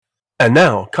And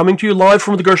now, coming to you live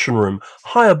from the Gershon Room,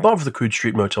 high above the Coode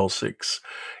Street Motel 6,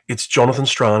 it's Jonathan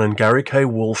Strahan and Gary K.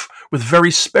 Wolfe with very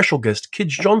special guest Kij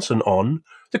Johnson on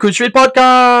the Coode Street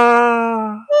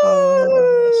Podcast.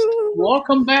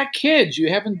 Welcome back, kids. You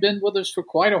haven't been with us for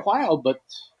quite a while, but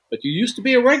you used to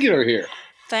be a regular here.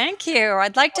 Thank you.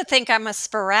 I'd like to think I'm a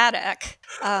sporadic.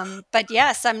 But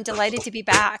yes, I'm delighted to be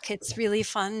back. It's really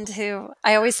fun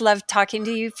I always love talking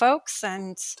to you folks,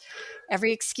 and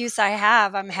every excuse I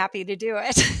have, I'm happy to do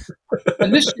it.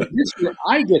 And this year,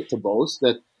 I get to boast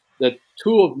that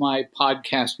two of my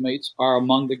podcast mates are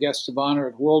among the guests of honor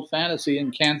at World Fantasy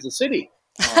in Kansas City.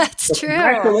 That's true.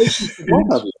 Congratulations to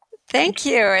both of you. Thank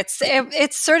you.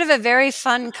 It's sort of a very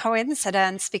fun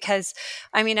coincidence because,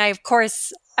 I mean, I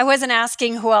wasn't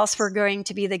asking who else were going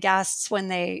to be the guests when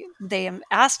they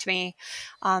asked me,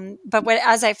 but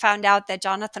as I found out that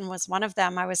Jonathan was one of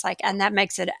them, I was like, and that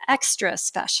makes it extra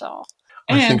special.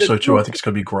 I think so too. I think it's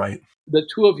going to be great. The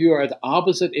two of you are at the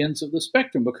opposite ends of the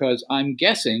spectrum because I'm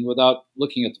guessing, without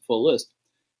looking at the full list,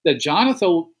 that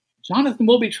Jonathan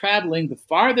will be traveling the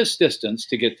farthest distance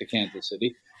to get to Kansas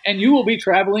City, and you will be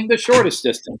traveling the shortest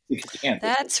distance to get to Kansas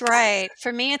City. That's right.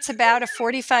 For me, it's about a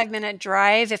 45-minute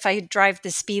drive if I drive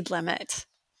the speed limit.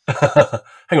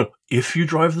 Hang on. If you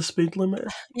drive the speed limit?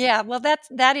 Yeah, well,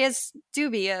 that is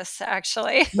dubious,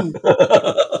 actually.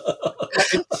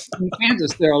 In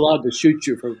Kansas, they're allowed to shoot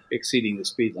you for exceeding the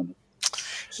speed limit.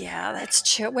 Yeah, that's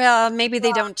true. Well, maybe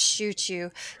they don't shoot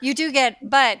you. You do get,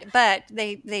 but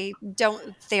they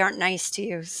aren't nice to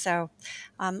you. So,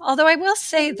 although I will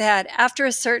say that after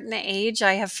a certain age,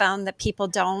 I have found that people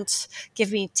don't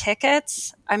give me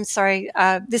tickets. I'm sorry,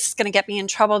 this is going to get me in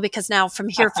trouble because now from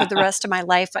here for the rest of my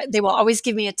life, they will always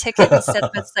give me a ticket instead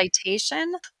of a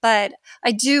citation. But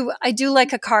I do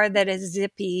like a car that is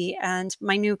zippy, and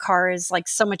my new car is like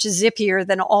so much zippier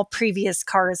than all previous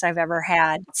cars I've ever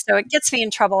had. So it gets me in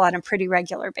trouble on a pretty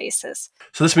regular basis.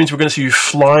 So this means we're going to see you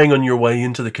flying on your way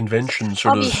into the convention.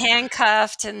 I'll be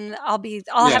handcuffed, and I'll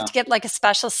have to get like a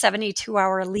special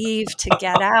 72-hour leave to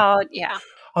get out. Yeah.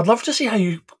 I'd love to see how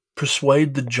you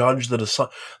persuade the judge that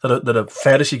a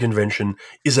fantasy convention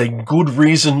is a good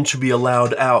reason to be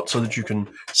allowed out so that you can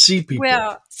see people.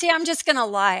 Well, see, I'm just going to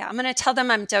lie. I'm going to tell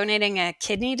them I'm donating a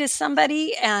kidney to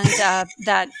somebody, and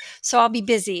so I'll be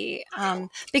busy.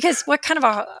 Because what kind of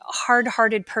a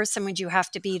hard-hearted person would you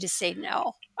have to be to say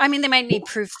no? I mean, they might need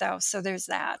proof, though, so there's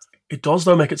that. It does,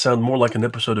 though, make it sound more like an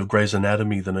episode of Grey's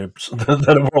Anatomy than a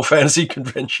World Fantasy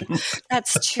Convention.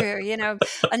 That's true. You know,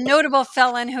 a notable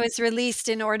felon who is released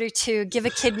in order to give a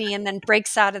kidney and then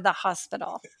breaks out of the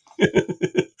hospital.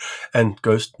 And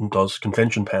goes and does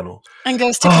convention panels. And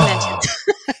goes to conventions.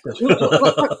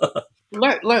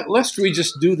 Lest we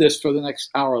just do this for the next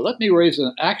hour, let me raise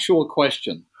an actual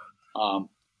question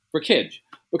for Kij,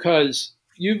 because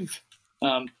you've...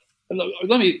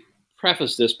 let me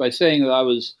preface this by saying that I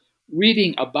was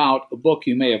reading about a book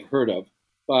you may have heard of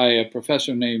by a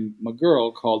professor named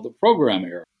McGurl called The Program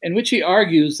Era, in which he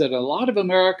argues that a lot of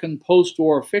American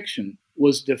post-war fiction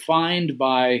was defined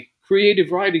by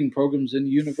creative writing programs in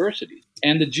universities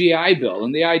and the GI Bill.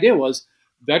 And the idea was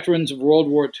veterans of World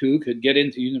War II could get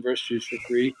into universities for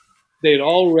free. They'd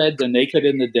all read The Naked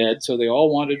and the Dead, so they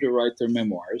all wanted to write their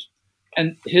memoirs.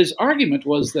 And his argument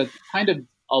was that kind of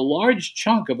a large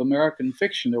chunk of American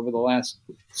fiction over the last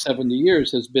 70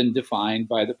 years has been defined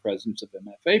by the presence of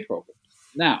MFA programs.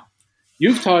 Now,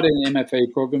 you've taught in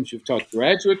MFA programs, you've taught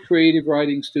graduate creative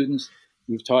writing students,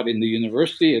 you've taught in the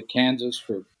university at Kansas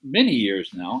for many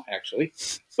years now, actually,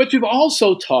 but you've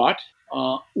also taught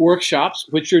workshops,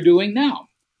 which you're doing now.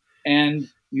 And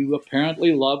you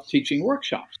apparently love teaching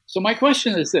workshops. So my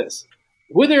question is this: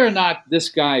 whether or not this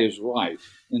guy is right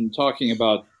in talking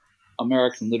about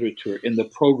American literature in the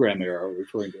program era,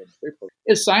 referring to MFA,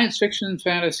 is science fiction and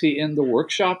fantasy in the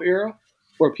workshop era,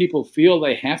 where people feel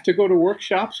they have to go to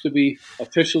workshops to be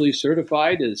officially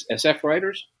certified as SF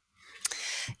writers?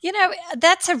 You know,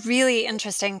 that's a really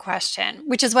interesting question,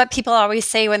 which is what people always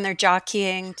say when they're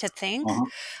jockeying to think.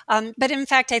 But in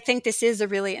fact, I think this is a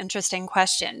really interesting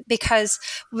question because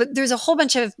there's a whole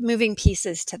bunch of moving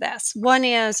pieces to this. One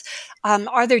is,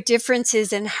 are there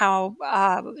differences in how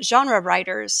genre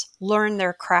writers learn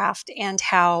their craft and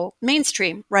how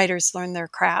mainstream writers learn their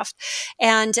craft?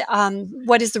 And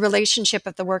what is the relationship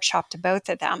of the workshop to both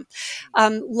of them?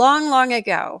 Long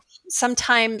ago,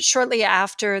 sometime shortly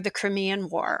after the Crimean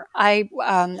War, I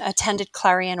attended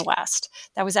Clarion West.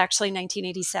 That was actually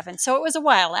 1987. So it was a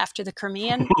while after the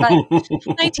Crimean, but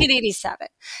 1987.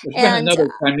 There's been another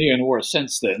Crimean War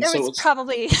since then. There so was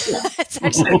probably, it's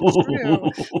actually true,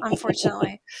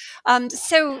 unfortunately.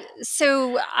 So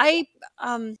I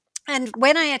And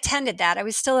when I attended that, I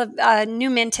was still a new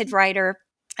minted writer.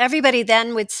 Everybody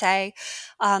then would say,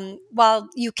 while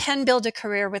you can build a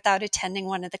career without attending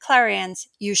one of the Clarions,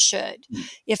 you should.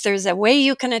 If there's a way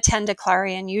you can attend a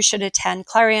Clarion, you should attend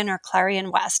Clarion or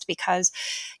Clarion West, because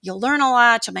you'll learn a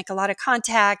lot, you'll make a lot of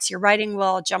contacts, your writing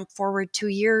will jump forward 2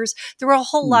 years. There were a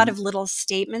whole lot of little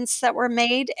statements that were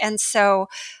made. And so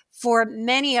for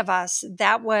many of us,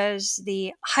 that was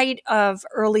the height of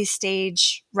early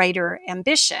stage writer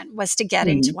ambition, was to get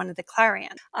into one of the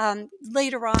Clarion.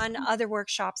 Later on, other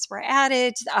workshops were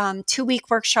added.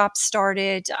 2-week workshops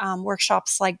started.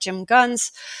 Workshops like Jim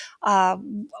Gunn's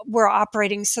were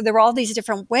operating. So there were all these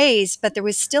different ways, but there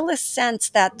was still a sense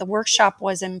that the workshop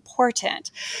was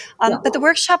important. But the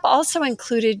workshop also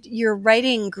included your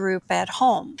writing group at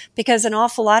home, because an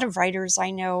awful lot of writers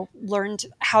I know learned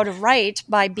how to write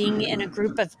by being in a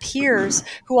group of peers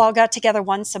who all got together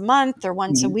once a month or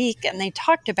once a week, and they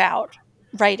talked about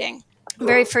writing. The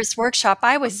very first workshop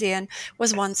I was in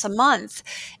was once a month,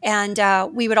 and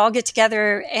we would all get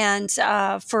together, and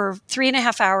for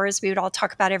 3.5 hours we would all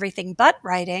talk about everything but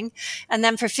writing, and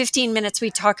then for 15 minutes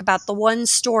we'd talk about the one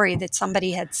story that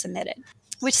somebody had submitted,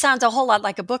 which sounds a whole lot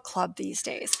like a book club these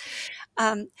days.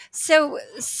 So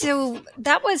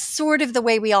that was sort of the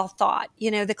way we all thought.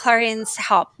 The Clarions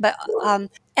helped, but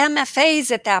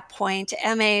MFAs at that point,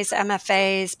 MAs,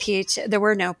 MFAs, there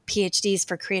were no PhDs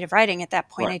for creative writing at that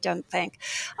point, right. I don't think.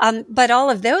 But all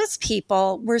of those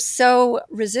people were so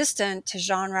resistant to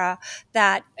genre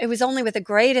that it was only with the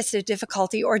greatest of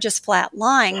difficulty or just flat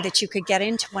lying that you could get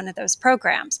into one of those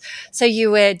programs. So you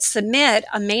would submit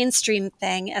a mainstream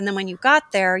thing, and then when you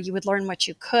got there, you would learn what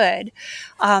you could.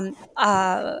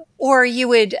 Or you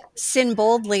would sin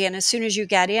boldly, and as soon as you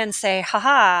get in, say,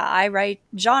 haha, I write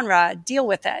genre, deal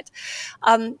with it.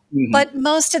 But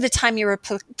most of the time you were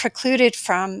precluded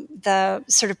from the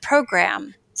sort of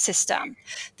program system.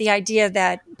 The idea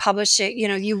that publishing,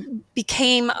 you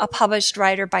became a published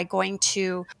writer by going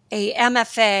to a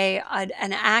MFA,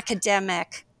 an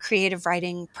academic creative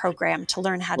writing program to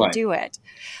learn how to do it.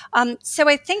 So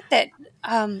I think that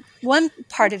one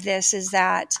part of this is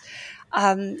that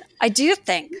I do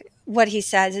think what he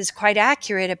says is quite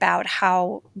accurate about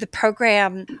how the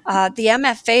program, the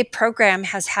MFA program,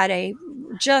 has had a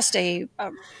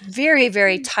very,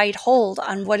 very tight hold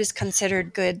on what is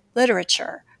considered good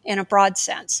literature in a broad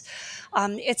sense.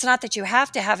 It's not that you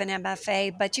have to have an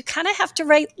MFA, but you kind of have to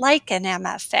write like an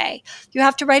MFA. You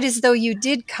have to write as though you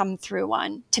did come through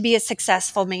one to be a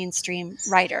successful mainstream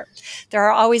writer. There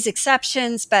are always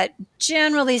exceptions, but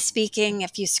generally speaking,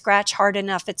 if you scratch hard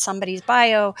enough at somebody's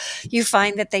bio, you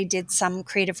find that they did some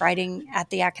creative writing at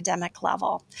the academic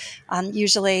level,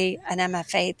 usually an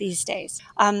MFA these days,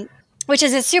 which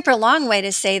is a super long way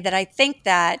to say that I think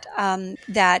that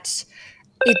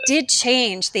it did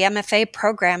change. The MFA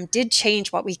program did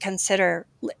change what we consider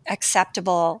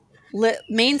acceptable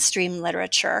mainstream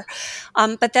literature.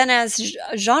 But then as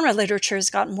genre literature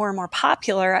has gotten more and more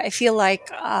popular, I feel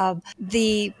like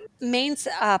the main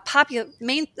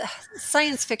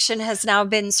science fiction has now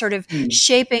been sort of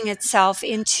shaping itself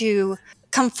into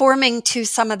conforming to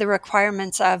some of the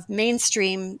requirements of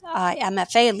mainstream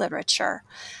MFA literature.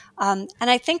 And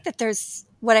I think that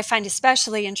what I find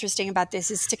especially interesting about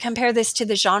this is to compare this to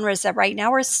the genres that right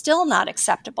now are still not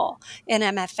acceptable in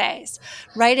MFAs.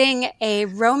 Writing a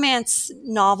romance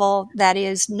novel that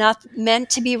is not meant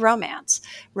to be romance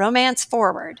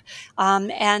forward,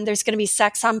 and there's going to be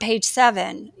sex on page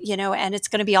 7, and it's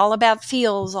going to be all about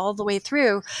feels all the way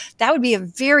through, that would be a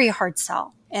very hard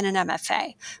sell in an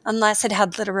MFA, unless it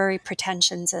had literary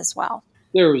pretensions as well.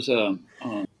 There was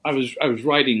I've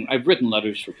written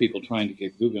letters for people trying to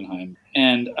get Guggenheim,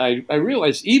 and I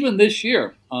realized even this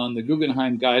year on the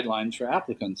Guggenheim guidelines for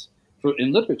applicants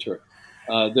in literature,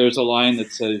 there's a line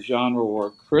that says genre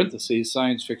or parentheses,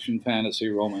 science fiction, fantasy,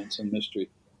 romance, and mystery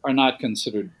are not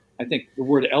considered. I think the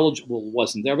word eligible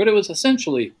wasn't there, but it was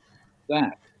essentially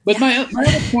that. But my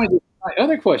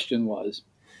other question was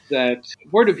that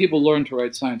where do people learn to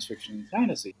write science fiction and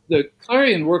fantasy? The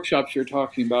Clarion workshops you're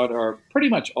talking about are pretty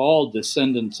much all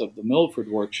descendants of the Milford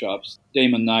workshops.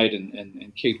 Damon Knight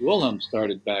and Kate Wilhelm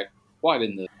started back,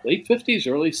 in the late 50s,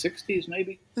 early 60s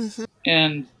maybe? Mm-hmm.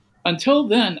 And until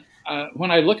then,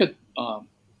 when I look at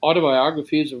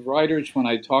autobiographies of writers, when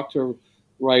I talk to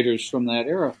writers from that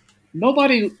era,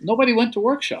 nobody went to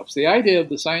workshops. The idea of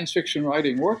the science fiction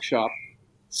writing workshop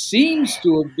seems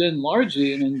to have been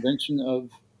largely an invention of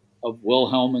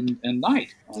Wilhelm and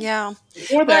Knight. Yeah.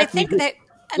 Well, I think that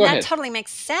totally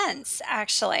makes sense,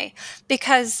 actually,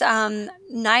 because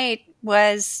Knight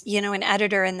was, an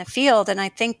editor in the field, and I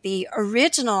think the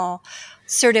original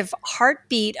sort of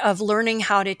heartbeat of learning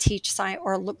how to teach science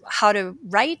or how to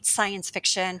write science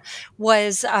fiction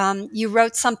was you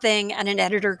wrote something and an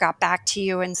editor got back to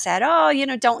you and said, oh,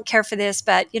 don't care for this,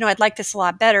 but, I'd like this a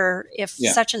lot better if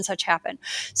such and such happened.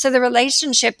 So the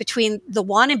relationship between the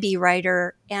wannabe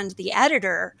writer and the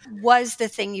editor was the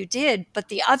thing you did. But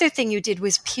the other thing you did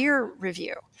was peer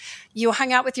review. You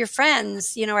hung out with your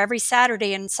friends, every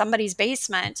Saturday in somebody's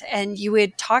basement, and you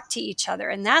would talk to each other.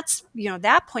 And that's,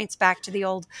 that points back to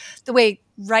the way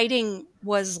writing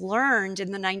was learned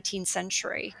in the 19th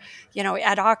century,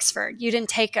 at Oxford. You didn't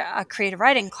take a creative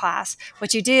writing class.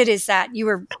 What you did is that you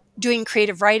were doing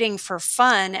creative writing for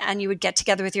fun, and you would get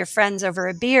together with your friends over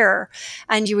a beer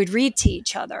and you would read to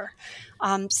each other.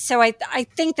 So I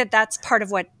think that that's part of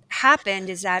what happened,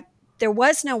 is that there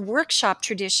was no workshop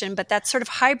tradition, but that sort of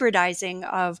hybridizing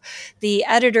of the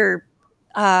editor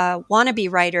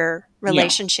wannabe writer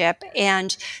relationship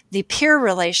and the peer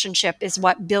relationship is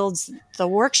what builds the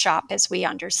workshop as we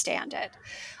understand it.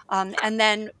 And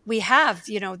then we have,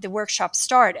 the workshop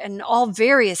start and all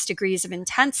various degrees of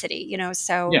intensity,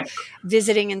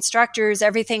 visiting instructors,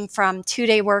 everything from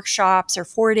 2-day workshops or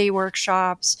 4-day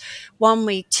workshops, 1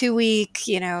 week, 2 week,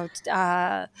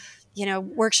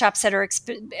 workshops that are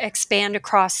expand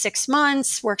across 6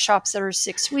 months, workshops that are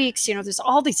 6 weeks, there's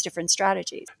all these different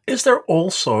strategies. Is there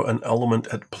also an element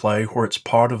at play where it's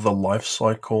part of the life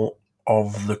cycle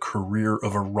of the career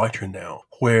of a writer now,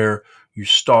 where you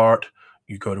start,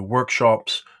 you go to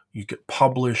workshops, you get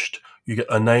published, you get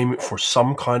a name in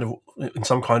some kind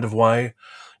of way,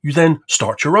 you then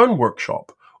start your own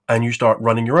workshop and you start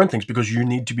running your own things because you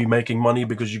need to be making money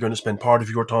because you're going to spend part of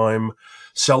your time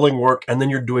selling work, and then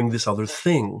you're doing this other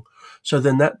thing. So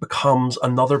then that becomes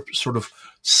another sort of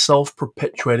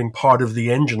self-perpetuating part of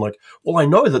the engine. Like, well, I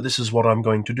know that this is what I'm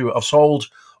going to do. I've sold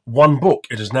 1 book.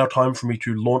 It is now time for me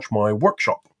to launch my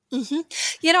workshop. Mm-hmm.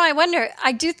 I wonder,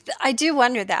 I do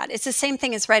wonder that. It's the same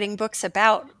thing as writing books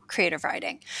about creative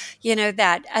writing,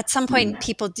 that at some point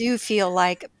people do feel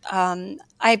like,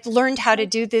 I've learned how to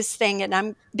do this thing,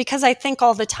 and because I think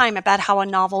all the time about how a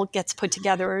novel gets put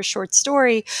together or a short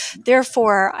story.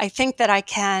 Therefore, I think that I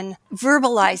can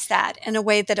verbalize that in a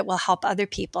way that it will help other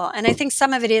people. And I think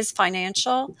some of it is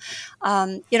financial.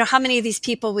 How many of these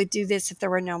people would do this if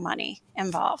there were no money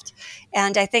involved?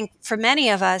 And I think for many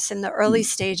of us in the early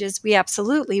stages, we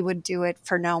absolutely would do it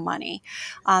for no money,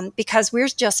 because we're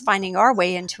just finding our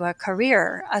way into a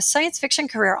career. A science fiction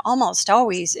career almost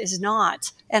always is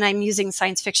not. And I'm using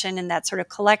science fiction in that sort of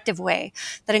collective way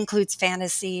that includes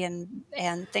fantasy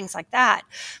and things like that.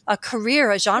 A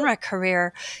genre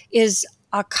career is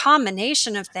a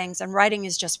combination of things, and writing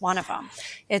is just one of them.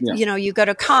 You go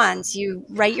to cons, you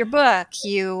write your book,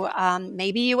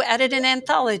 maybe you edit an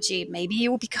anthology, maybe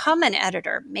you become an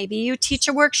editor, maybe you teach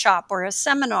a workshop or a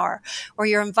seminar, or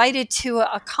you're invited to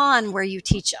a con where you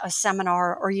teach a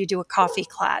seminar or you do a coffee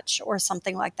klatch or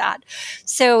something like that.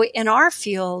 So in our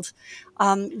field,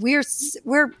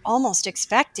 we're almost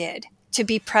expected to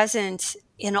be present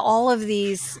in all of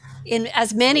these, in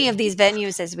as many of these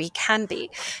venues as we can be.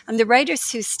 And the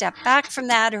writers who step back from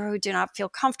that, or who do not feel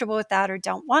comfortable with that, or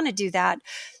don't want to do that,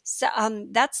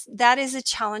 that is a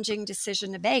challenging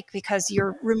decision to make, because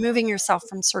you're removing yourself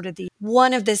from sort of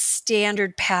one of the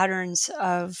standard patterns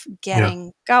of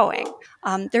getting going.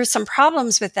 There's some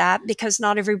problems with that, because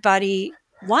not everybody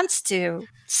wants to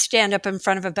stand up in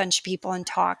front of a bunch of people and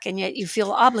talk, and yet you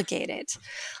feel obligated.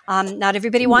 Not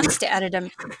everybody wants to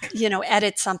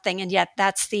edit something, and yet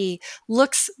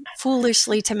looks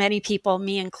foolishly to many people,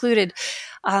 me included,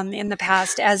 in the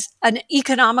past, as an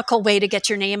economical way to get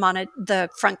your name on the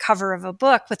front cover of a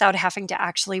book without having to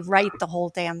actually write the whole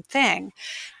damn thing.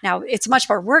 Now, it's much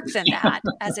more work than that,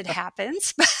 as it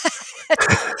happens.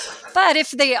 But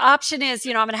if the option is,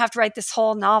 I'm going to have to write this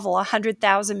whole novel,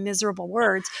 100,000 miserable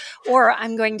words, or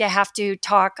I'm going to have to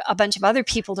talk a bunch of other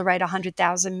people to write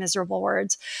 100,000 miserable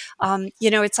words,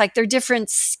 it's like they're different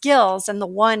skills, and the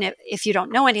one, if you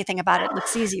don't know anything about it,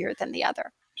 looks easier than the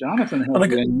other. Jonathan,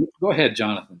 go ahead,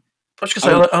 Jonathan. I was going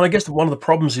to say, and I guess one of the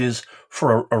problems is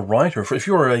for a writer, if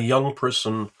you're a young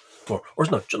person, or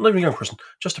not even a young person,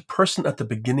 just a person at the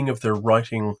beginning of their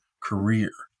writing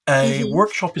career, a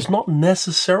workshop is not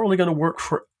necessarily going to work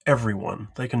for everyone.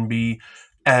 They can be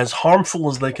as harmful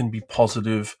as they can be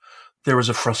positive. There is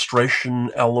a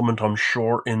frustration element, I'm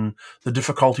sure, in the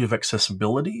difficulty of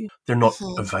accessibility. They're not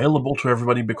available to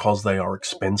everybody because they are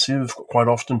expensive quite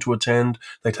often to attend.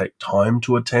 They take time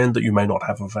to attend that you may not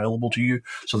have available to you.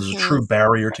 So there's a true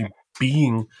barrier to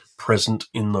being present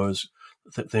in those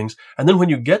things. And then when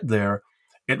you get there,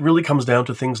 it really comes down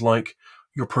to things like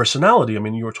your personality. I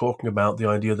mean, you were talking about the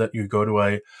idea that you go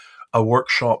to a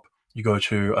workshop You go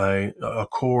to a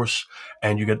course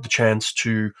and you get the chance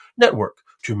to network,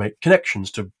 to make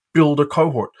connections, to build a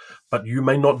cohort. But you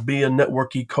may not be a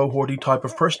networky, cohorty type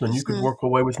of person, and you could work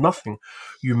away with nothing.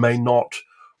 You may not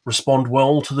respond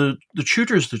well to the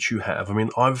tutors that you have. I mean,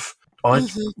 I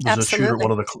was a tutor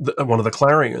at one of the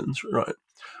Clarions, right?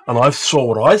 And I saw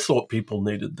what I thought people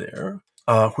needed there,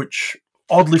 which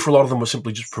oddly for a lot of them was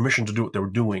simply just permission to do what they were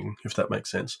doing, if that makes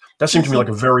sense. That seemed to me like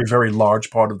a very, very large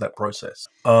part of that process,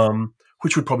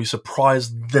 which would probably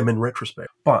surprise them in retrospect.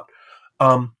 But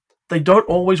they don't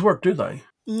always work, do they?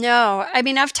 No, I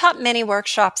mean, I've taught many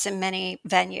workshops in many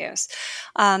venues.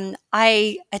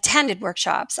 I attended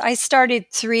workshops. I started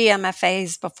 3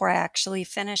 MFAs before I actually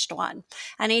finished one.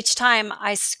 And each time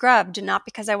I scrubbed, not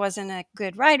because I wasn't a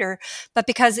good writer, but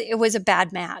because it was a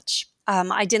bad match.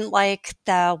 I didn't like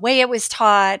the way it was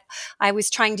taught. I was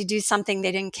trying to do something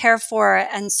they didn't care for.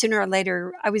 And sooner or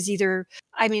later,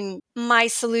 my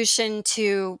solution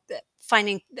to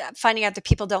finding out that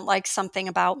people don't like something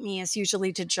about me is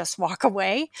usually to just walk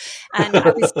away. And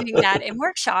I was doing that in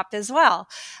workshop as well.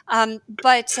 And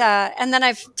then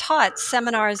I've taught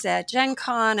seminars at Gen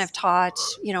Con. I've taught,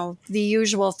 the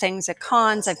usual things at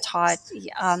cons. I've taught,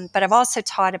 but I've also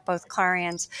taught at both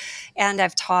Clarions, and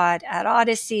I've taught at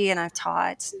Odyssey, and I've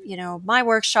taught, my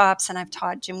workshops, and I've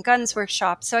taught Jim Gunn's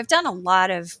workshops. So I've done a lot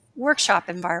of workshop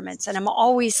environments, and I'm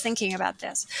always thinking about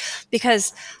this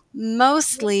because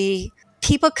mostly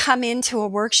people come into a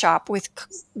workshop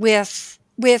with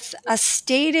a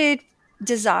stated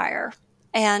desire.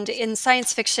 And in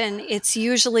science fiction, it's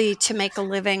usually to make a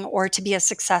living or to be a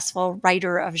successful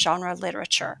writer of genre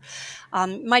literature.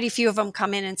 Mighty few of them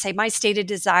come in and say, my stated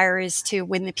desire is to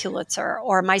win the Pulitzer,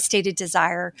 or my stated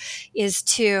desire is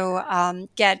to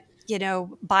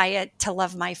buy it to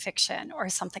love my fiction, or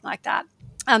something like that.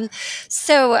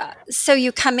 So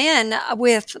you come in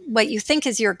with what you think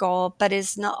is your goal, but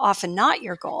is often not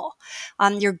your goal.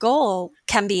 Your goal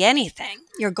can be anything.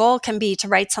 Your goal can be to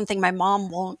write something my mom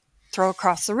won't throw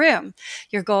across the room.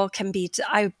 Your goal can be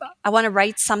I want to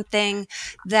write something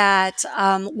that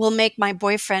will make my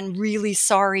boyfriend really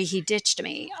sorry he ditched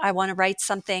me. I want to write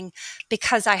something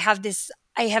because I have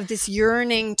this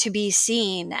yearning to be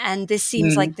seen, and this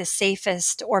seems like the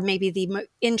safest, or maybe the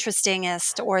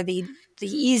interestingest, or the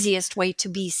easiest way to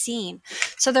be seen.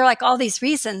 So they're like all these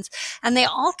reasons, and they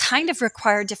all kind of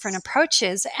require different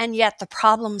approaches, and yet the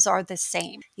problems are the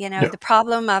same. The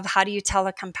problem of how do you tell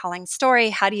a compelling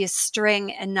story? How do you string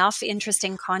enough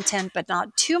interesting content, but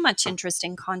not too much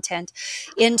interesting content,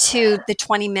 into the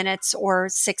 20 minutes or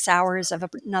 6 hours of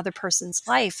another person's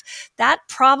life? That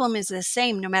problem is the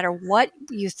same no matter what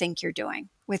you think you're doing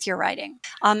with your writing.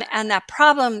 And that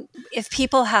problem, if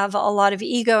people have a lot of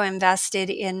ego invested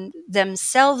in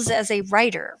themselves as a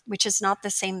writer, which is not the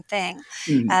same thing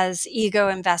as ego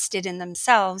invested in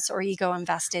themselves or ego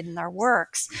invested in their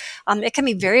works, it can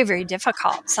be very, very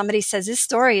difficult. Somebody says, this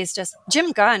story is just...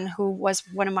 Jim Gunn, who was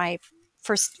one of my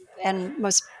first and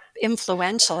most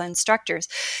influential instructors,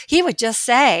 he would just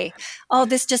say, oh,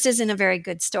 this just isn't a very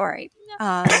good story.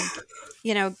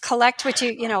 Collect what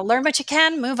learn what you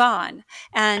can, move on.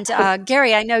 And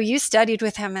Gary, I know you studied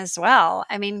with him as well.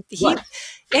 I mean,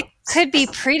 it could be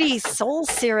pretty soul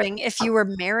searing if you were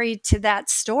married to that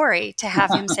story to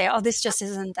have him say, oh, this just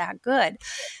isn't that good.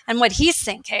 And what he's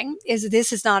thinking is,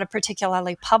 this is not a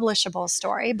particularly publishable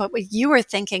story, but what you were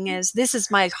thinking is, this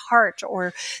is my heart,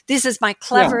 or this is my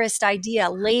cleverest idea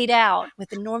laid out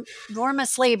with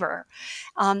enormous labor.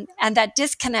 And that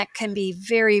disconnect can be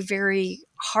very, very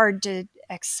hard to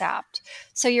accept.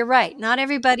 So you're right. Not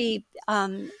everybody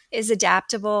is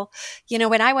adaptable.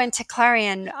 When I went to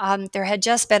Clarion, there had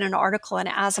just been an article in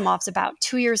Asimov's about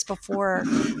 2 years before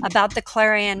about the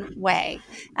Clarion way.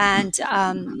 And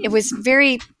it was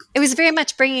very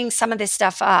much bringing some of this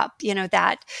stuff up,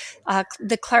 that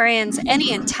the Clarion's,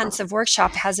 any intensive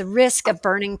workshop has a risk of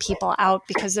burning people out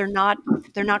because they're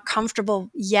not comfortable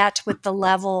yet with the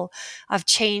level of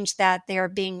change that they are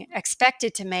being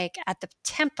expected to make at the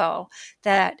tempo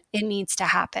that it needs to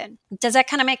happen. Does that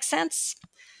kind of make sense?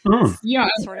 Yeah,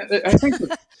 sort of. I think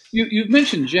you've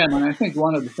mentioned Jim, and I think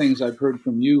one of the things I've heard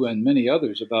from you and many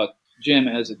others about Jim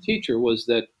as a teacher was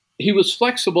that he was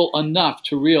flexible enough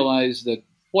to realize that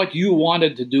what you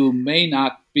wanted to do may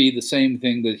not be the same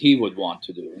thing that he would want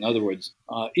to do. In other words,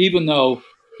 even though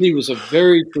he was a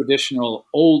very traditional,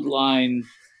 old line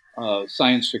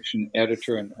science fiction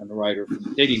editor and writer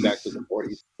dating back to the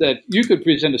 40s, that you could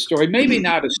present a story, maybe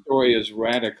not a story as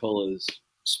radical as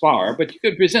Spar, but you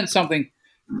could present something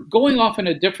going off in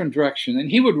a different direction, and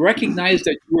he would recognize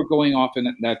that you were going off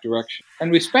in that direction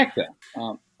and respect that.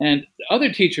 And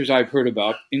other teachers I've heard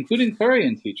about, including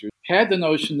Clarion teachers, had the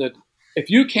notion that if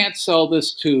you can't sell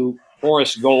this to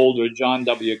Horace Gold or John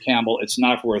W. Campbell, it's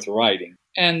not worth writing.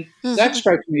 And that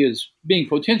strikes me as being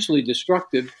potentially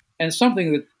destructive and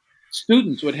something that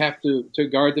students would have to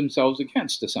guard themselves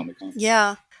against to some extent.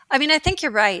 Yeah. I mean, I think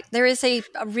you're right. There is a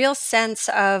real sense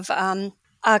of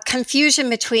confusion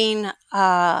between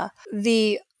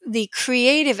the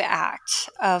creative act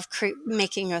of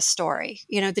making a story,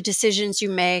 the decisions you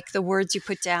make, the words you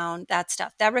put down, that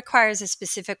stuff. That requires a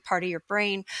specific part of your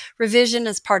brain. Revision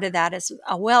is part of that as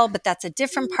well, but that's a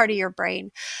different part of your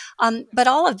brain. But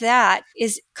all of that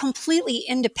is completely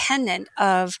independent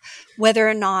of whether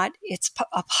or not it's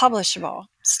a publishable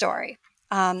story.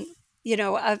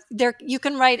 You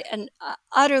can write an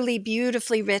utterly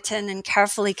beautifully written and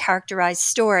carefully characterized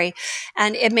story,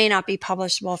 and it may not be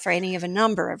publishable for any of a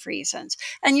number of reasons.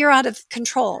 And you're out of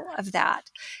control of that.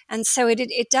 And so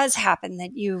it does happen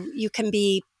that you can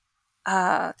be,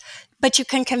 but you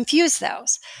can confuse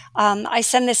those. I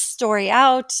send this story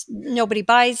out, nobody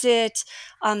buys it.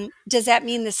 Does that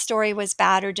mean the story was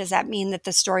bad, or does that mean that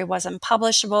the story wasn't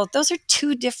publishable? Those are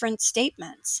two different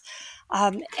statements.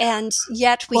 And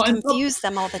yet we confuse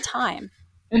them all the time.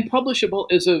 And publishable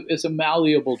is a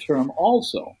malleable term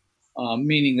also,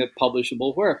 meaning that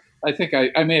publishable where? I think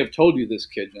I may have told you this,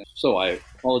 Kid, so I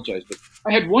apologize. But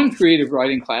I had one creative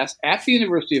writing class at the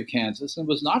University of Kansas, and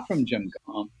was not from Jim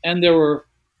Gahn. And there were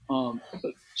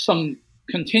some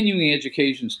continuing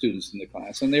education students in the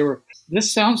class. And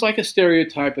this sounds like a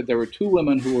stereotype, but there were two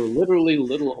women who were literally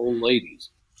little old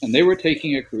ladies. And they were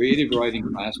taking a creative writing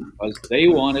class because they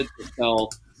wanted to sell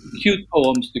cute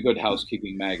poems to Good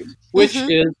Housekeeping magazine, which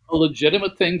is a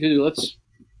legitimate thing to do.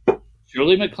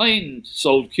 Shirley MacLaine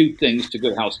sold cute things to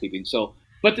Good Housekeeping.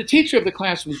 But the teacher of the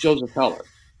class was Joseph Heller,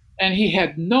 and he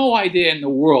had no idea in the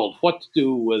world what to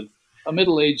do with a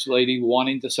middle-aged lady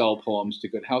wanting to sell poems to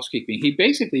Good Housekeeping. He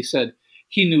basically said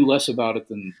he knew less about it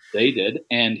than they did,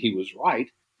 and he was right.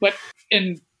 But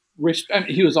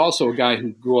he was also a guy who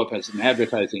grew up as an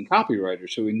advertising copywriter,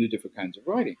 so he knew different kinds of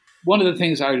writing. One of the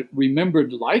things I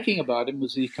remembered liking about him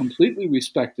was he completely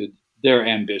respected their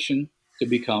ambition to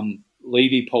become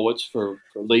lady poets for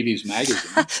ladies'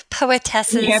 magazine.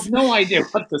 Poetesses. He had no idea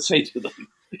what to say to them.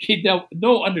 He had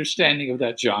no understanding of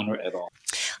that genre at all.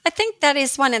 I think that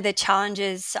is one of the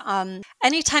challenges.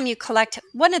 Anytime you collect,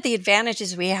 one of the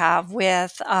advantages we have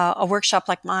with a workshop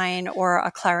like mine or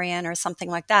a Clarion or something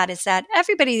like that is that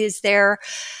everybody is there.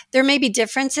 There may be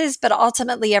differences, but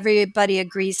ultimately everybody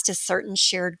agrees to certain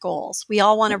shared goals. We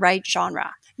all want to write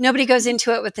genre. Nobody goes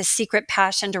into it with a secret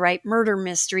passion to write murder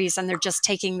mysteries, and they're just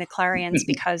taking the Clarions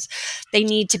because they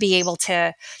need to be able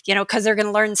to, because they're going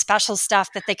to learn special stuff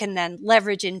that they can then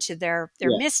leverage into their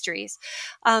mysteries.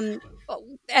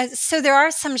 So there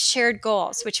are some shared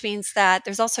goals, which means that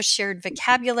there's also shared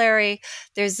vocabulary,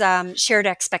 there's shared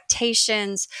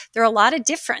expectations. There are a lot of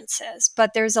differences,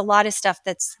 but there's a lot of stuff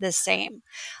that's the same.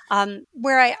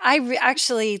 Where I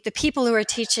actually, the people who are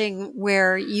teaching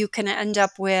where you can end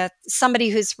up with somebody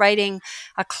who's writing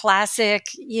a classic,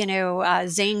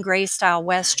 Zane Grey style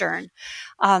Western,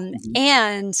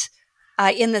 and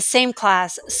in the same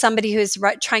class, somebody who's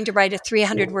trying to write a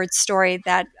 300-word story,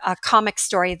 a comic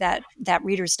story that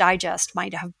Reader's Digest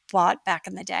might have bought back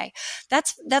in the day.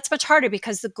 That's much harder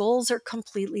because the goals are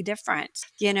completely different.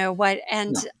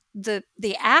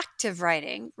 The act of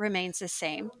writing remains the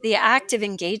same. The act of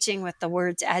engaging with the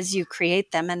words as you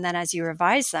create them and then as you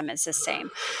revise them is the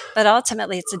same. But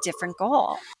ultimately, it's a different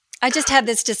goal. I just had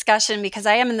this discussion because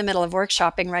I am in the middle of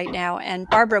workshopping right now, and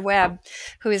Barbara Webb,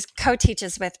 who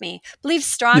co-teaches with me, believes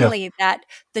strongly that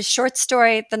the short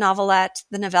story, the novelette,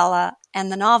 the novella,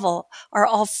 and the novel are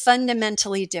all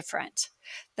fundamentally different.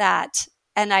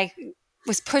 And I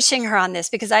was pushing her on this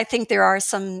because I think there are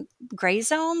some gray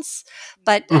zones,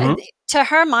 but to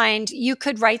her mind, you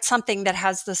could write something that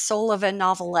has the soul of a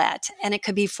novelette, and it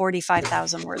could be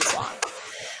 45,000 words long.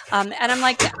 And I'm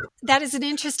like, that is an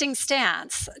interesting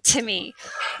stance to me.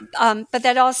 But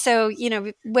that also,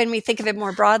 when we think of it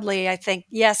more broadly, I think,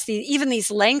 yes, even these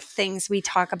length things we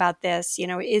talk about this,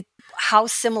 how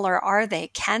similar are they?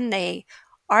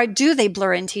 Do they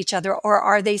blur into each other, or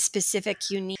are they specific,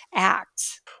 unique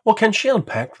acts? Well, can she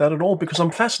unpack that at all? Because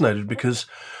I'm fascinated because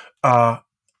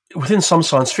within some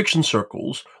science fiction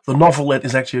circles, the novelette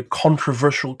is actually a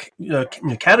controversial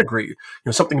category,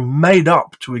 something made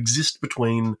up to exist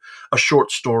between a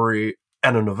short story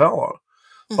and a novella.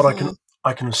 But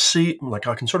I can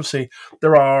sort of see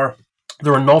there are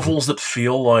novels that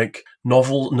feel like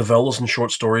novellas and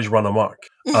short stories run amok.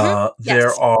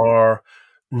 There are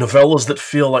novellas that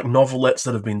feel like novelettes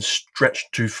that have been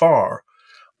stretched too far.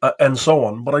 and so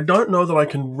on. But I don't know that I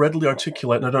can readily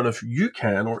articulate, and I don't know if you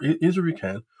can or either of you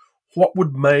can, what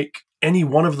would make any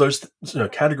one of those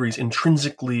categories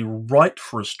intrinsically right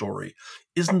for a story.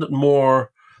 Isn't it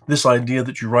more this idea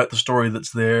that you write the story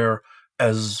that's there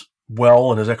as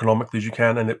well and as economically as you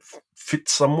can, and it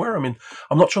fits somewhere? I mean,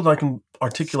 I'm not sure that I can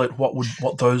articulate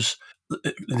what those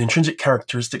the intrinsic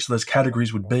characteristics of those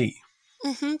categories would be.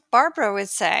 Mm-hmm. Barbara would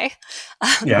say,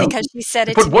 Yeah. because she said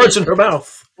it Put to words me. in her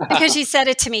mouth. Because she said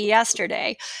it to me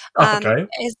yesterday, Okay.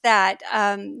 is that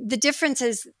the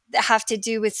differences have to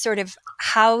do with sort of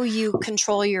how you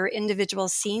control your individual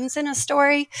scenes in a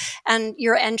story and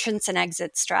your entrance and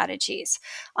exit strategies.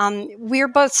 We're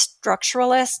both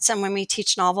structuralists, and when we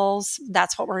teach novels,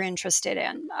 that's what we're interested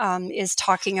in, is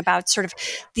talking about sort of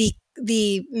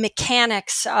the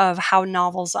mechanics of how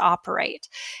novels operate.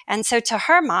 And so to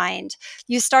her mind,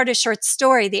 you start a short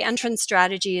story, the entrance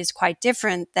strategy is quite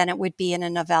different than it would be in a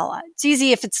novella. It's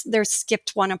easy if they're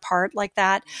skipped one apart like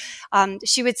that.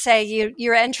 She would say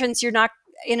your entrance, you're not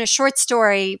in a short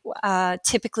story.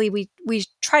 Typically we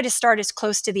try to start as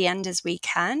close to the end as we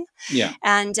can. Yeah.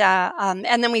 And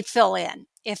then we fill in.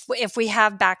 If we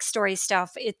have backstory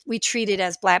stuff, we treat it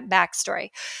as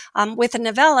backstory. With a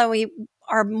novella, we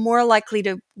are more likely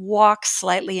to walk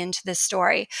slightly into the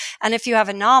story. And if you have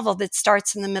a novel that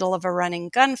starts in the middle of a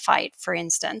running gunfight, for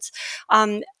instance,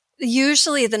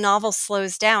 usually the novel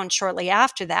slows down shortly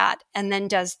after that and then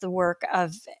does the work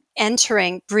of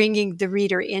bringing the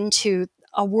reader into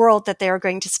a world that they're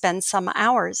going to spend some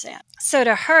hours in. So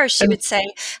to her, she would say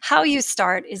how you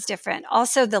start is different.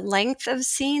 Also the length of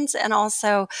scenes and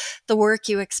also the work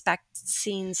you expect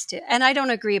scenes to, and I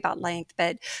don't agree about length,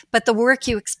 but the work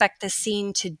you expect the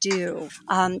scene to do.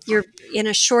 You're in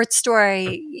a short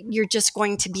story, you're just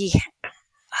going to be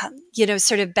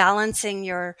sort of balancing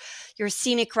your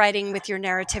scenic writing with your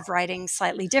narrative writing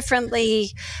slightly differently,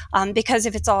 because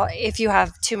if you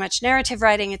have too much narrative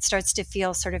writing, it starts to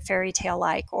feel sort of fairy tale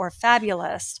like or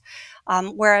fabulous.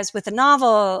 Whereas with a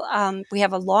novel, we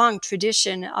have a long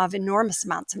tradition of enormous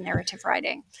amounts of narrative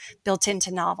writing built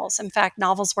into novels. In fact,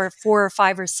 novels where 4 or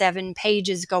 5 or 7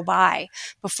 pages go by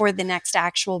before the next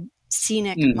actual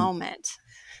scenic moment.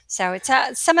 So it's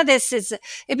some of this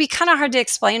it'd be kind of hard to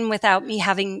explain without me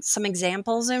having some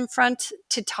examples in front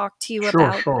to talk to you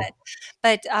about. Sure.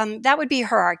 But that would be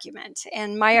her argument,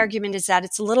 and my argument is that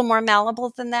it's a little more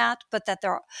malleable than that. But that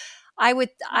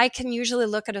I can usually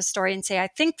look at a story and say, I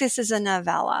think this is a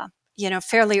novella,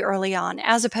 fairly early on,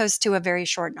 as opposed to a very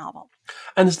short novel.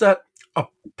 And is that a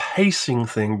pacing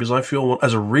thing? Because I feel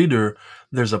as a reader,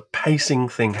 there's a pacing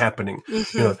thing happening.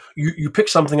 Mm-hmm. You pick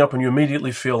something up and you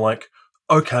immediately feel like,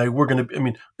 okay, we're going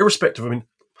to, irrespective,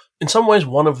 in some ways,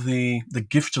 one of the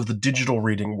gifts of the digital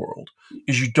reading world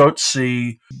is you don't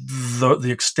see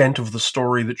the extent of the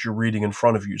story that you're reading in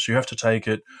front of you. So you have to take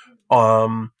it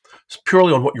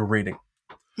purely on what you're reading.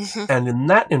 Mm-hmm. And in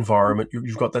that environment,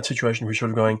 you've got that situation where you're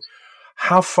sort of going,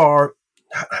 how far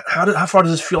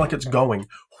does this feel like it's going?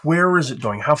 Where is it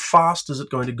going? How fast is it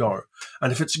going to go?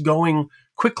 And if it's going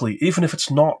quickly, even if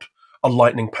it's not a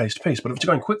lightning-paced piece, but if it's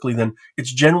going quickly, then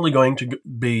it's generally going to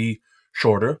be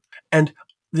shorter. And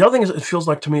the other thing is, it feels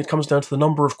like to me, it comes down to the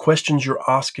number of questions you're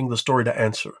asking the story to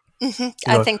answer. Mm-hmm.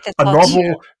 I think that's a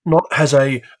novel has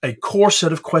a core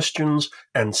set of questions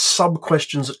and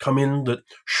sub-questions that come in that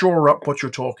shore up what you're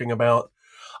talking about.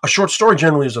 A short story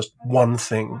generally is just one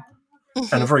thing,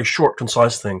 and a very short,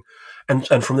 concise thing.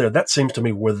 And from there, that seems to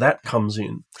me where that comes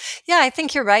in. Yeah, I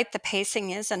think you're right. The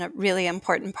pacing is a really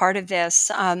important part of this.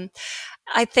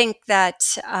 I think that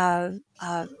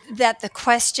that the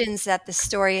questions that the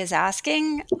story is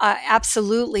asking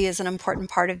absolutely is an important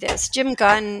part of this. Jim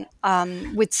Gunn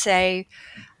would say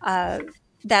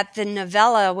that the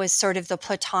novella was sort of the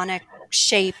Platonic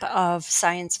shape of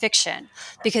science fiction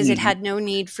because it had no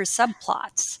need for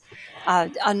subplots.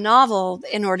 A novel,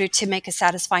 in order to make a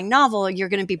satisfying novel, you're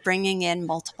going to be bringing in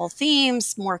multiple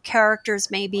themes, more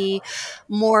characters, maybe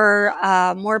more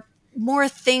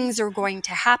things are going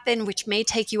to happen, which may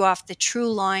take you off the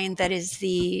true line that is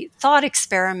the thought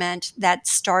experiment that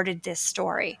started this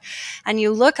story. And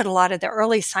you look at a lot of the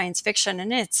early science fiction,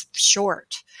 and it's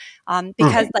short.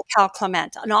 Because like Hal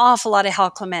Clement, an awful lot of Hal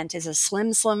Clement is a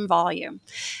slim volume.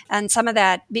 And some of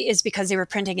that is because they were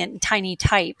printing it in tiny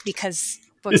type because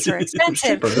books were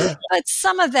expensive. Cheaper, But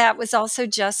some of that was also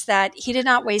just that he did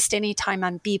not waste any time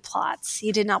on B plots.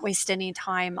 He did not waste any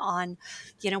time on,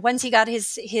 once he got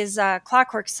his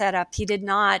clockwork set up, he did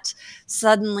not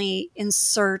suddenly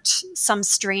insert some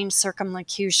strange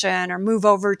circumlocution or move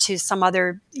over to some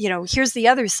other, here's the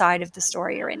other side of the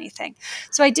story or anything.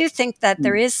 So I do think that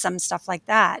there is some stuff like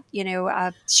that.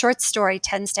 A short story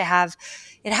tends to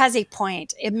it has a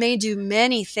point. It may do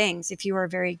many things if you are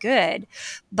very good,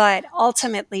 but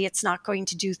ultimately it's not going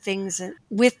to do things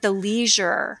with the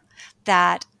leisure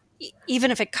that,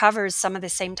 even if it covers some of the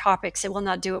same topics, it will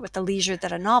not do it with the leisure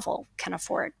that a novel can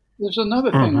afford. There's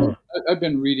another thing I've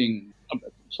been reading,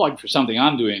 plug for something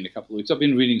I'm doing in a couple of weeks. I've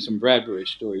been reading some Bradbury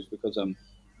stories because I'm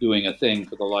doing a thing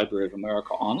for the Library of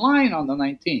America online on the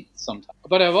 19th sometime.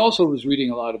 But I've also was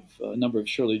reading a number of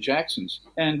Shirley Jackson's.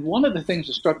 And one of the things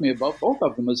that struck me about both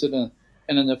of them is that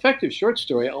in an effective short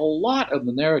story, a lot of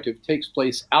the narrative takes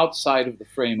place outside of the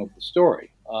frame of the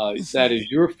story. That is,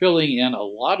 you're filling in a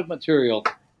lot of material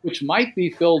which might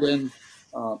be filled in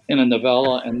a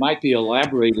novella and might be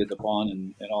elaborated upon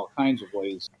in all kinds of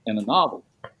ways in a novel.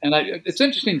 And it's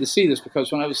interesting to see this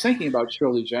because when I was thinking about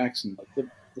Shirley Jackson,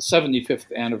 the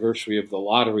 75th anniversary of The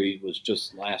Lottery was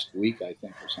just last week, I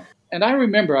think, or something. And I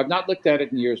remember, I've not looked at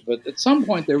it in years, but at some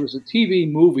point there was a TV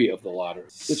movie of The Lottery,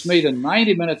 which made a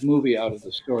 90-minute movie out of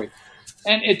the story.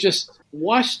 And it just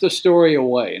washed the story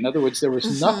away. In other words, there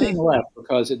was nothing left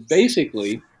because it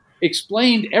basically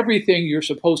explained everything you're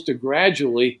supposed to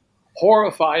gradually,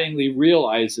 horrifyingly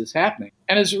realize is happening.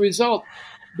 And as a result,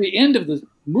 the end of the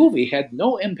movie had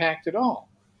no impact at all.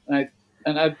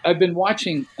 And I've been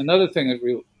watching another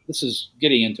thing this is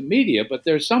getting into media, but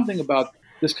there's something about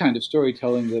this kind of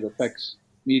storytelling that affects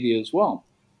media as well.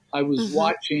 I was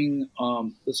watching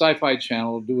the Sci-Fi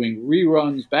Channel doing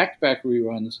back-to-back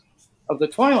reruns of The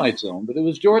Twilight Zone, but it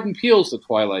was Jordan Peele's The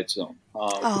Twilight Zone.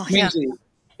 Which means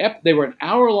they were an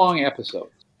hour-long episodes.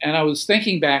 And I was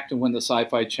thinking back to when the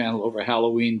Sci-Fi Channel over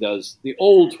Halloween does the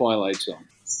old Twilight Zone,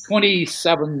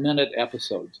 27-minute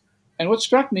episodes. And what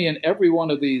struck me in every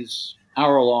one of these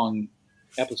hour-long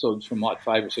episodes from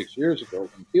 5 or 6 years ago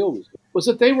when Peele was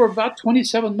that they were about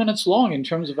 27 minutes long in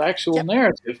terms of actual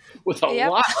narrative, with a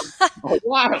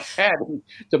lot of padding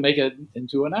to make it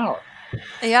into an hour.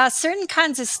 Yeah, certain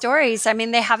kinds of stories, I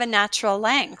mean, they have a natural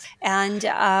length. And,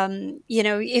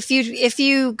 if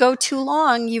you go too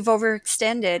long, you've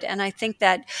overextended. And I think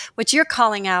that what you're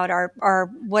calling out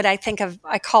are what I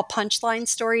call punchline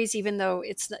stories, even though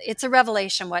it's a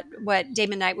revelation, what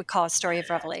Damon Knight would call a story of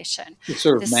revelation.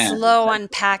 The slow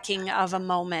unpacking of a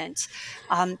moment.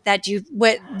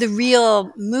 The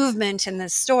real movement in the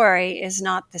story is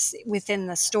not this within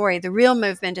the story. The real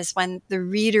movement is when the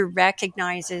reader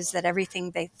recognizes that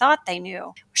everything they thought they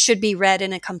knew should be read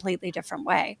in a completely different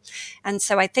way. And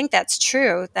so I think that's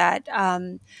true that,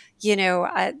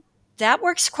 that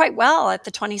works quite well at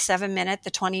the 27-minute,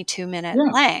 the 22-minute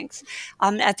length.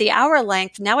 At the hour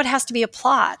length, now it has to be a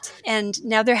plot. And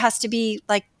now there has to be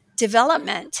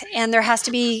development, and there has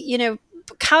to be,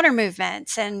 counter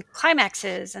movements and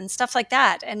climaxes and stuff like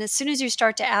that. And as soon as you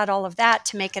start to add all of that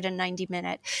to make it a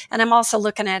 90-minute, and I'm also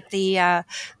looking at the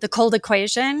Cold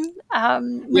Equation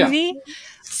movie,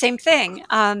 same thing.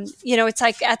 It's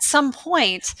like at some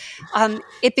point,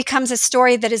 it becomes a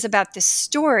story that is about the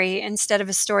story instead of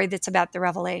a story that's about the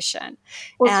revelation.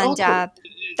 Well,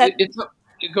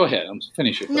 go ahead. I'm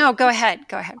finishing. No, go ahead.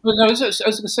 No, I was going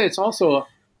to say it's also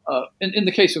in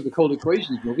the case of the Cold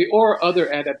Equations movie or other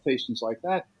adaptations like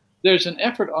that, there's an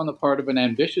effort on the part of an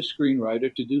ambitious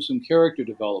screenwriter to do some character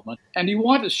development, and you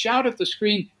want to shout at the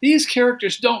screen, these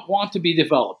characters don't want to be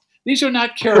developed. These are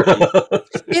not characters.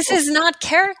 This is not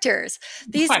characters.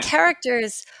 These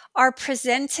characters are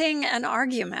presenting an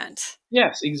argument.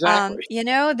 Yes, exactly.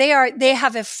 They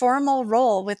have a formal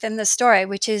role within the story,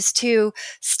 which is to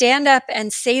stand up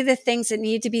and say the things that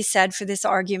need to be said for this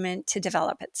argument to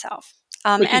develop itself.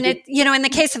 In the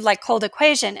case of Cold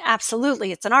Equation,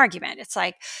 absolutely, it's an argument. It's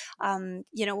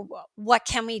what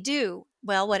can we do?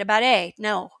 Well, what about A?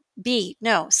 No. B,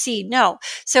 no. C, no.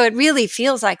 So it really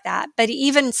feels like that. But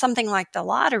even something like The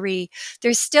Lottery,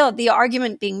 there's still the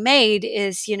argument being made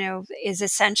is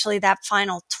essentially that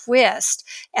final twist,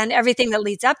 and everything that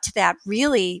leads up to that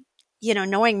really,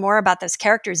 knowing more about those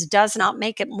characters does not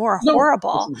make it more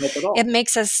horrible. It doesn't help at all. It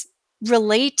makes us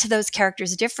relate to those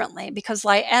characters differently because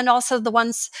and also the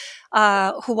ones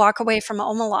who walk away from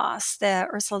Omelas, the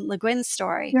Ursula Le Guin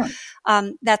story.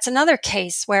 That's another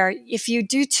case where if you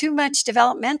do too much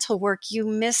developmental work, you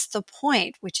miss the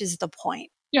point, which is the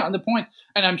point. Yeah, and the point,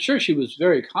 and I'm sure she was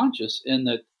very conscious in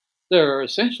that there are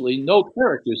essentially no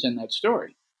characters in that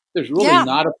story. There's really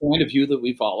not a point of view that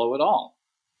we follow at all.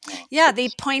 Yeah,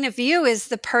 the point of view is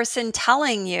the person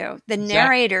telling you. The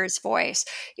narrator's voice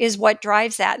is what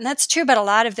drives that. And that's true about a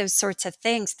lot of those sorts of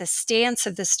things. The stance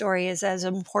of the story is as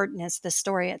important as the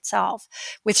story itself,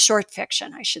 with short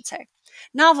fiction, I should say.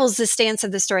 Novels, the stance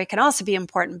of the story can also be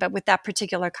important, but with that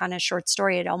particular kind of short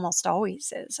story, it almost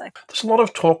always is. There's a lot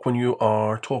of talk when you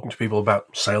are talking to people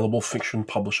about saleable fiction,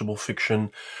 publishable fiction,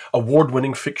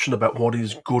 award-winning fiction, about what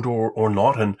is good or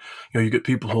not. And, you get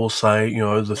people who will say,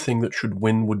 the thing that should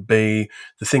win would be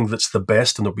the thing that's the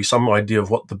best, and there'll be some idea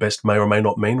of what the best may or may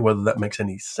not mean, whether that makes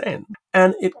any sense.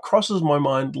 And it crosses my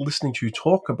mind listening to you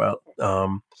talk about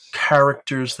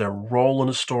characters, their role in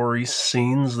a story,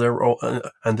 scenes,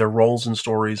 and their roles in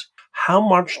stories. How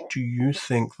much do you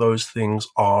think those things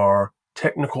are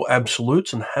technical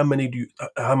absolutes, and how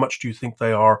much do you think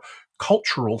they are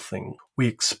cultural things? We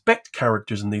expect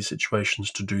characters in these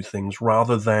situations to do things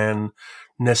rather than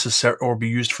necessary, or be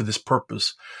used for this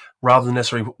purpose, rather than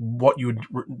necessarily what you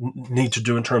would need to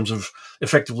do in terms of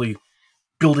effectively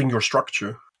building your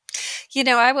structure.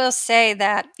 I will say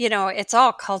that, it's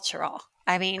all cultural.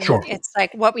 I mean, Sure. It's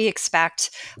like what we expect,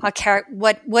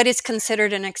 what is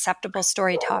considered an acceptable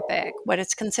story topic, what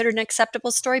is considered an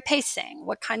acceptable story pacing,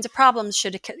 what kinds of problems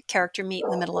should a character meet in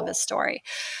the middle of a story.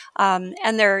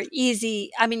 And they're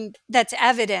easy. I mean, that's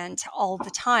evident all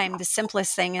the time. The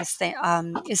simplest thing is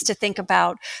to think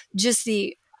about just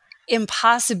the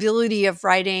impossibility of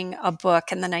writing a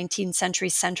book in the 19th century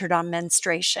centered on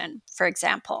menstruation, for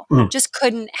example. Just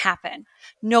couldn't happen.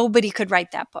 Nobody could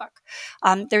write that book.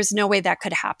 There's no way that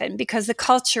could happen because the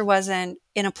culture wasn't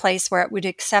in a place where it would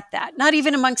accept that. Not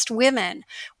even amongst women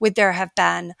would there have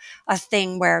been a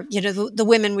thing where, the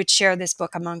women would share this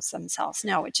book amongst themselves.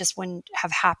 No, it just wouldn't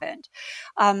have happened.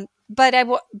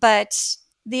 But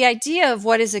the idea of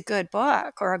what is a good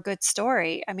book or a good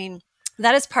story, I mean,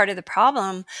 that is part of the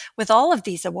problem with all of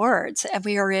these awards. And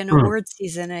we are in award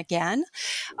season again,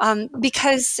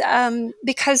 because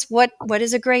what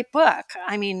is a great book?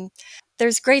 I mean,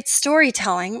 there's great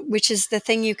storytelling, which is the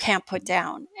thing you can't put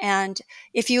down. And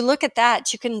if you look at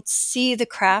that, you can see the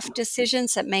craft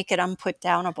decisions that make it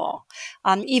unputdownable,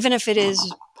 even if it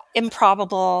is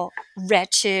improbable,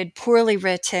 wretched, poorly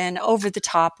written, over the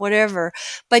top, whatever.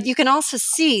 But you can also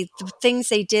see the things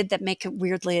they did that make it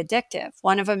weirdly addictive.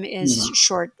 One of them is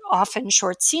often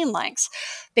short scene lengths,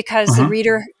 because the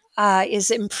reader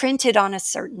is imprinted on a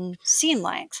certain scene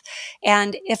length.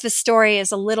 And if a story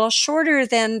is a little shorter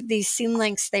than the scene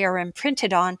lengths they are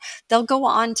imprinted on, they'll go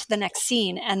on to the next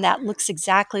scene, and that looks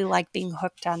exactly like being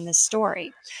hooked on this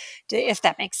story, if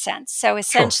that makes sense. So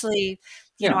essentially,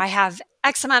 I have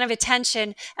X amount of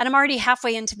attention and I'm already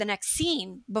halfway into the next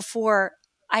scene before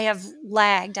I have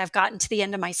lagged. I've gotten to the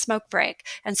end of my smoke break.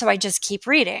 And so I just keep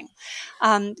reading.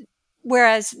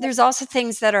 Whereas there's also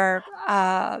things that are,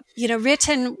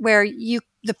 written where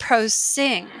the prose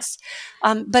sings,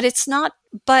 but it's not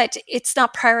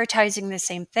prioritizing the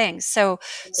same things. So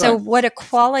what a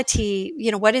quality,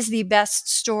 what is the best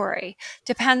story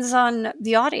depends on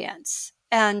the audience.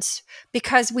 And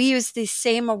because we use these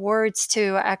same awards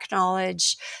to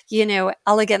acknowledge,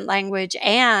 elegant language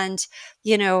and,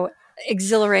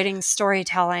 exhilarating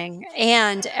storytelling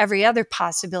and every other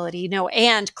possibility,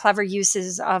 and clever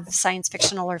uses of science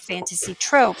fictional or fantasy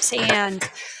tropes and,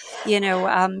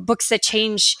 books that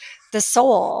change the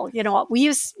soul. We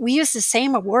use the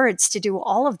same awards to do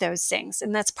all of those things.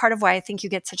 And that's part of why I think you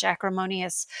get such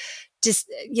acrimonious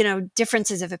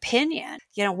differences of opinion.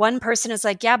 One person is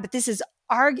like, yeah, but this is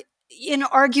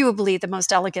inarguably the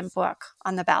most elegant book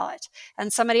on the ballot.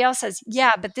 And somebody else says,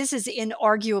 yeah, but this is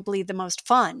inarguably the most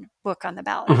fun book on the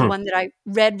ballot, the one that I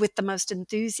read with the most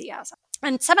enthusiasm.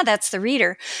 And some of that's the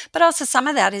reader, but also some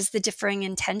of that is the differing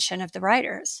intention of the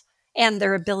writers and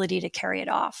their ability to carry it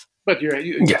off. But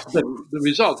the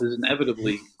result is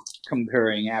inevitably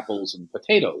comparing apples and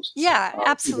potatoes. Yeah,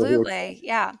 absolutely.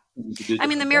 Yeah. I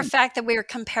mean, the mere fact that we're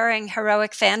comparing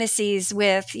heroic fantasies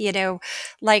with,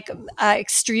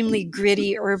 extremely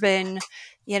gritty urban,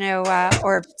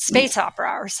 or space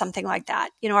opera or something like that,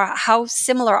 how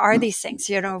similar are these things,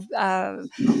 and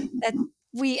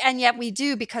yet we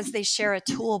do, because they share a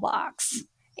toolbox.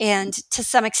 And to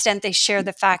some extent, they share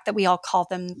the fact that we all call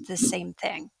them the same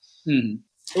thing. It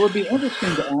would be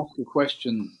interesting to ask a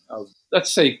question of,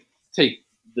 let's say, take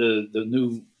the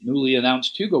newly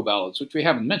announced Hugo ballots, which we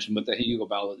haven't mentioned, but the Hugo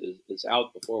ballot is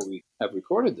out before we have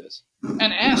recorded this,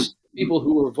 and ask people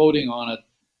who are voting on it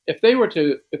if they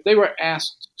were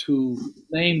asked to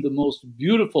name the most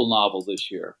beautiful novel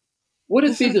this year, would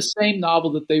it be the same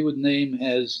novel that they would name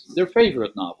as their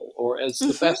favorite novel or as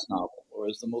the best novel? or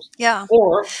is the most, Yeah.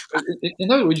 or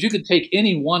in other words, you could take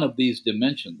any one of these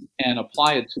dimensions and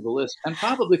apply it to the list and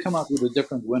probably come up with a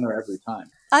different winner every time.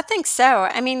 I think so.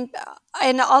 I mean,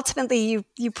 and ultimately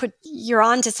you're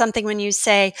on to something when you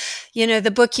say,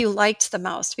 the book you liked the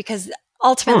most, because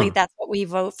ultimately that's what we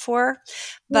vote for.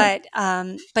 But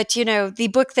the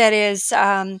book that is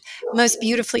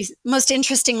most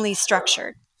interestingly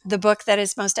structured, the book that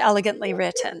is most elegantly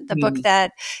written, the book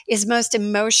that is most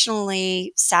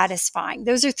emotionally satisfying.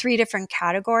 Those are three different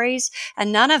categories,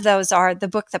 and none of those are the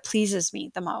book that pleases me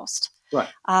the most. Right.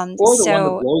 Or the one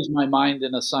that blows my mind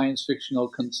in a science fictional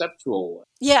conceptual way.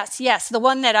 Yes. The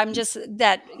one that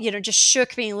just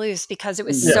shook me loose because it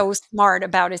was so smart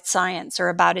about its science or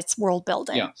about its world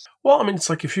building. Yeah. Well, I mean, it's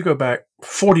like if you go back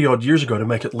 40 odd years ago to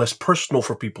make it less personal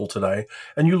for people today,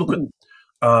 and you look at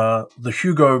the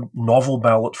Hugo novel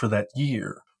ballot for that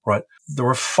year, right? There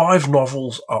were 5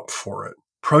 novels up for it.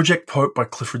 Project Pope by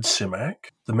Clifford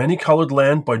Simak, The Many-Colored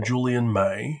Land by Julian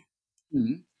May,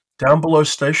 Down Below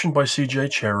Station by C.J.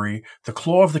 Cherry, The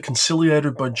Claw of the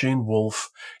Conciliator by Gene Wolfe,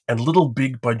 and Little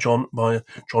Big by John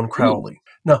Crowley.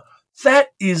 Now, that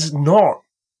is not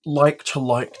like to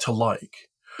like.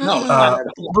 No.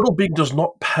 Little Big does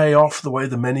not pay off the way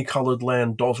The Many-Colored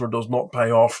Land does or does not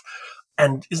pay off,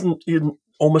 and isn't in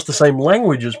almost the same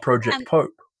language as Project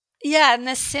Pope. Yeah, and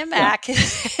the Simak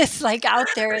is like out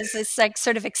there as this like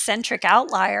sort of eccentric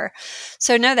outlier.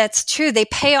 So no, that's true. They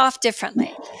pay off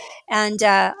differently, and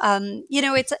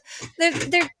it's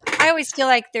I always feel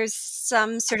like there's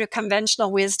some sort of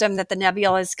conventional wisdom that the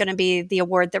Nebula is going to be the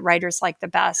award that writers like the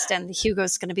best, and the Hugo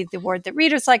is going to be the award that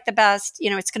readers like the best.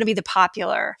 It's going to be the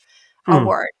popular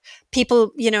award.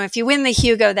 People, if you win the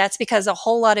Hugo, that's because a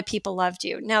whole lot of people loved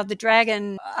you. Now, the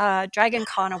Dragon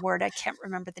Con Award, I can't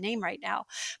remember the name right now,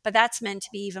 but that's meant to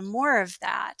be even more of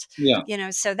that. Yeah.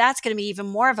 So that's going to be even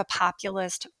more of a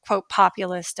populist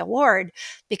award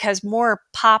because more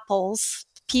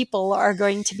people are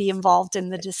going to be involved in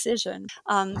the decision.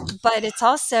 But it's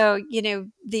also,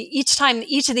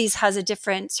 each of these has a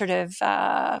different sort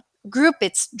of group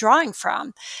it's drawing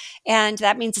from. And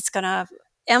that means it's going to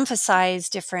emphasize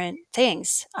different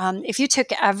things. If you took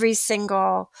every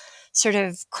single sort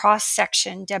of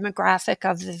cross-section demographic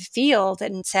of the field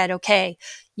and said, okay,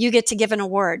 you get to give an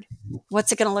award.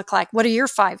 What's it going to look like? What are your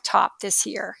 5 top this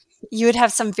year? You would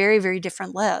have some very, very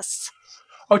different lists.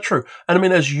 Oh, true. And I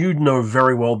mean, as you know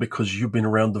very well, because you've been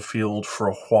around the field for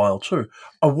a while too,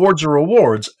 awards are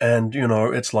awards. And,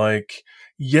 it's like,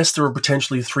 yes, there are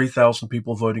potentially 3,000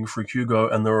 people voting for Hugo,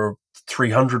 and there are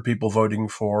 300 people voting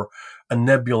for a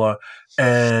Nebula.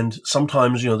 And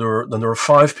sometimes, there are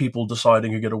 5 people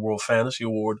deciding who get a World Fantasy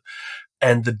Award.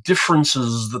 And the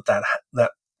differences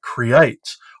that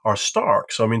creates are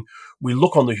stark. So, I mean, we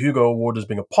look on the Hugo Award as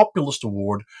being a populist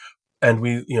award, and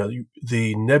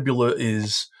the Nebula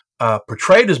is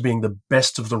portrayed as being the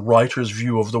best of the writer's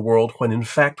view of the world, when in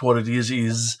fact what it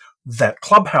is that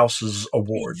Clubhouse's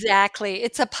award. Exactly.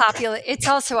 It's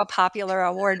also a popular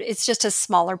award. It's just a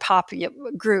smaller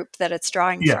group that it's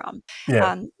drawing from.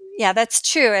 Yeah, that's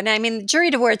true. And I mean,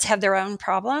 juried awards have their own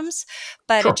problems,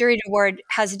 but a juried award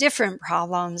has different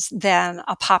problems than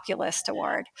a populist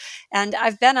award. And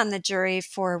I've been on the jury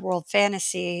for World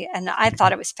Fantasy, and I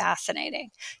thought it was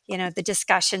fascinating. The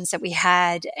discussions that we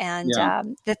had and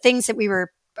the things that we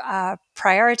were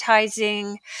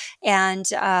prioritizing, and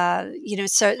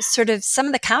so sort of some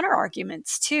of the counter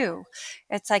arguments too.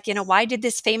 It's like, why did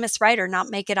this famous writer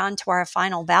not make it onto our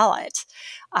final ballot?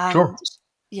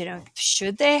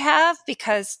 Should they have?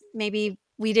 Because maybe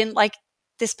we didn't like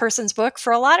this person's book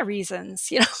for a lot of reasons.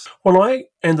 When I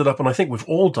ended up, and I think we've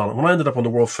all done it, when I ended up on the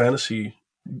World Fantasy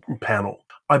panel,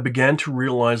 I began to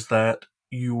realize that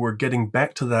you were getting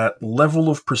back to that level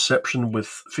of perception with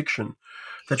fiction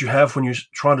that you have when you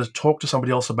try to talk to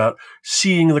somebody else about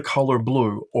seeing the color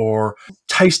blue or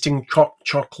tasting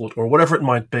chocolate or whatever it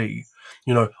might be.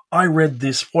 I read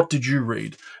this, what did you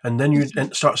read? And then you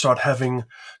start having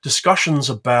discussions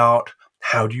about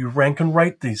how do you rank and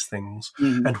rate these things.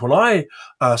 And when I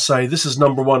say this is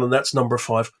number 1 and that's number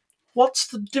 5, what's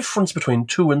the difference between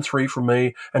 2 and 3 for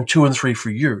me and 2 and 3 for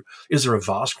you? Is there a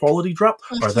vast quality drop?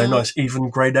 Are they nice even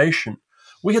gradation?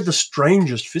 We had the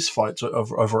strangest fistfights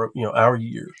over our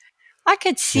years. I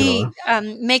could see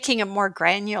making it more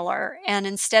granular, and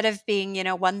instead of being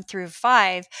 1 through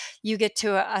 5, you get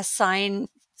to assign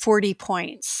 40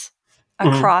 points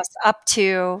across up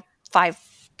to 5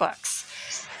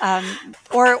 books.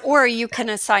 Or you can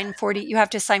assign 40. You have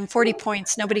to assign 40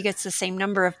 points. Nobody gets the same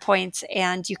number of points,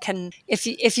 and you can, if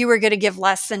you were going to give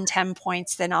less than 10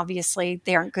 points, then obviously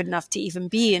they aren't good enough to even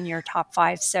be in your top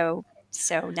 5. So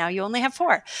So now you only have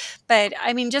 4. But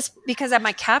I mean, just because I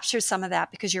might capture some of that,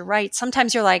 because you're right.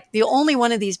 Sometimes you're like, the only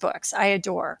one of these books I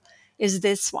adore is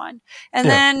this one. And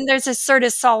then there's a sort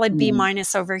of solid B-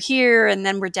 over here, and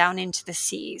then we're down into the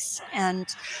C's. And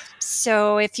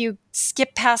so if you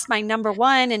skip past my number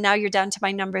 1 and now you're down to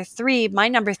my number 3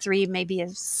 may be a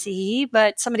C,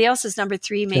 but somebody else's number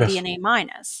 3 may be an A-.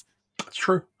 That's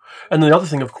true. And the other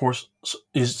thing, of course,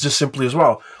 is just simply as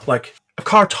well, like a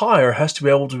car tire has to be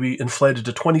able to be inflated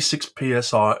to 26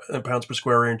 psi, pounds per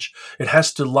square inch. It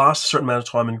has to last a certain amount of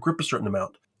time and grip a certain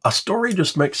amount. A story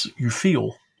just makes you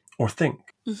feel or think.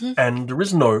 And there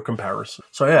is no comparison.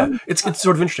 So yeah, it's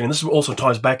sort of interesting. And this also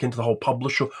ties back into the whole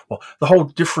the whole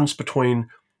difference between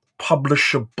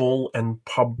publishable and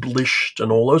published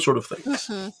and all those sort of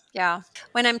things. Yeah.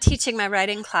 When I'm teaching my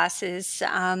writing classes,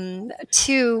 on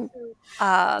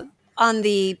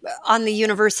the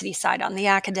university side, on the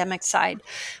academic side,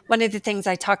 one of the things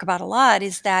I talk about a lot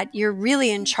is that you're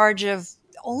really in charge of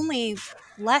only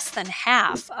less than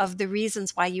half of the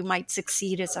reasons why you might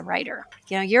succeed as a writer.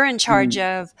 You're in charge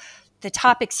of the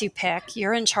topics you pick.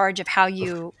 You're in charge of how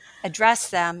you address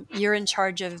them. You're in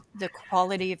charge of the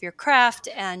quality of your craft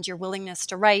and your willingness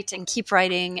to write and keep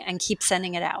writing and keep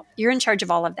sending it out. You're in charge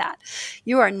of all of that.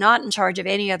 You are not in charge of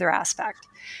any other aspect.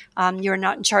 You're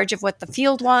not in charge of what the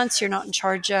field wants. You're not in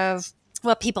charge of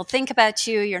what people think about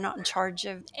you. You're not in charge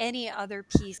of any other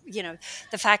piece.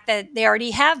 The fact that they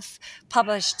already have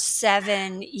published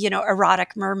 7,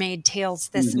 erotic mermaid tales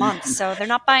this month. So they're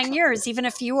not buying yours, even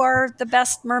if you are the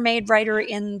best mermaid writer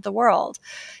in the world.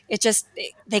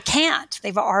 They can't.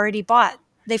 They've already bought.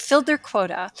 They filled their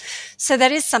quota. So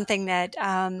that is something that,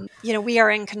 we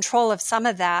are in control of some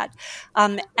of that.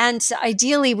 And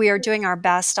ideally, we are doing our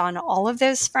best on all of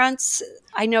those fronts.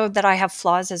 I know that I have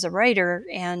flaws as a writer,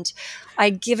 and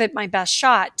I give it my best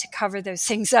shot to cover those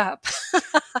things up.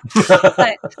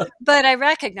 but I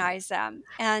recognize them.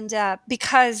 And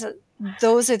because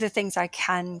those are the things I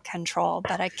can control,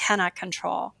 but I cannot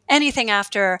control anything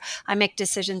after I make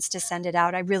decisions to send it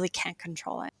out. I really can't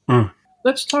control it.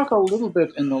 Let's talk a little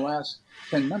bit in the last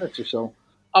 10 minutes or so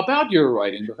about your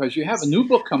writing, because you have a new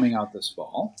book coming out this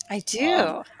fall. I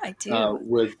do.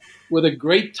 With a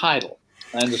great title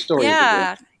and the story of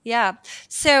the book. Yeah.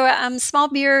 So Small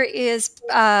Beer is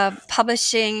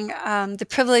publishing The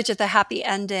Privilege of the Happy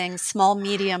Ending, Small,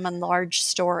 Medium, and Large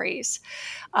Stories.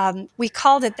 We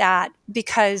called it that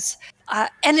because,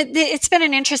 and it's been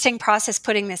an interesting process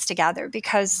putting this together,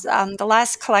 because the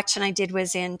last collection I did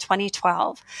was in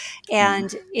 2012.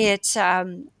 And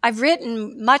I've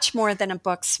written much more than a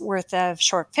book's worth of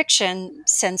short fiction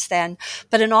since then,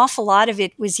 but an awful lot of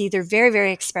it was either very,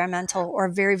 very experimental or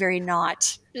very, very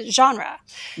not genre.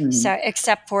 So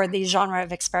except for the genre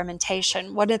of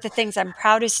experimentation. One of the things I'm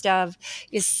proudest of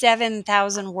is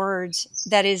 7,000 words.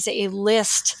 That is a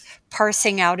list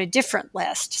parsing out a different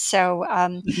list. So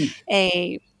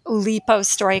a Oulipo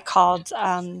story called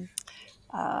An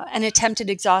Attempt at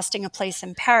Exhausting a Place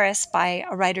in Paris by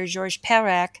a writer, Georges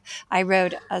Perec. I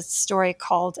wrote a story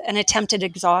called An Attempt at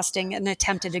Exhausting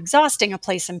a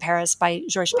Place in Paris by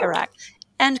Georges Perec.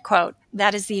 End quote.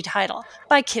 That is the title,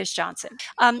 by Kish Johnson.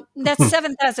 That's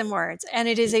 7,000 words, and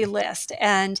it is a list.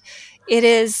 And it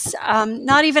is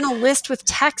not even a list with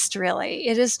text, really.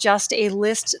 It is just a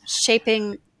list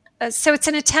shaping. So it's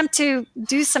an attempt to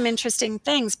do some interesting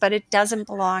things, but it doesn't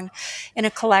belong in a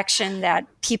collection that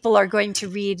people are going to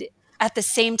read at the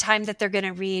same time that they're going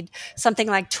to read something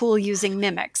like Tool Using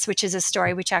Mimics, which is a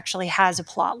story which actually has a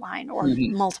plot line or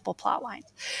multiple plot lines.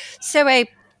 So I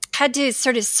had to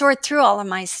sort of sort through all of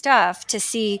my stuff to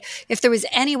see if there was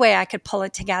any way I could pull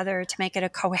it together to make it a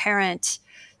coherent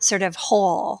sort of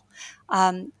whole.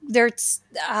 And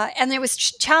it was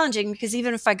challenging, because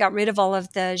even if I got rid of all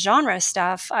of the genre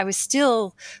stuff, I was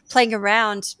still playing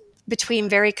around between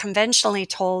very conventionally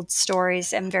told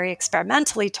stories and very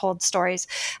experimentally told stories.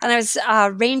 And I was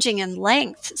ranging in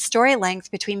length, story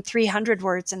length, between 300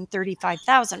 words and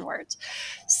 35,000 words.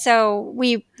 So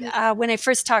when I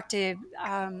first talked to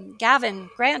Gavin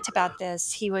Grant about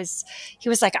this, he was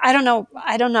like, I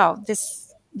don't know,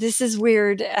 this is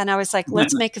weird. And I was like,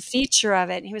 let's make a feature of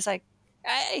it. And he was like,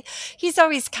 he's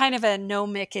always kind of a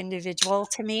gnomic individual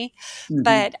to me,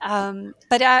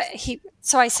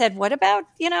 so I said, what about,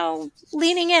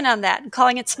 leaning in on that and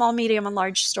calling it Small, Medium, and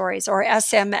Large Stories, or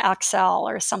SMXL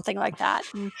or something like that.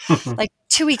 And like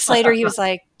 2 weeks later, he was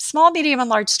like, Small, Medium, and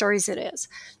Large Stories it is.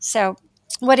 So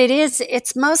what it is,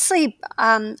 it's mostly,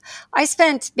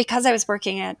 because I was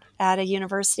working at a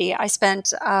university, I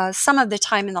spent some of the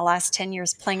time in the last 10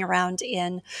 years playing around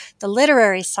in the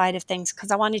literary side of things,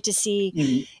 because I wanted to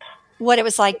see what it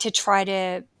was like to try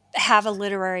to have a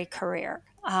literary career.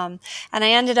 And I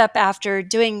ended up, after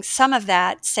doing some of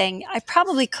that, saying I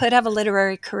probably could have a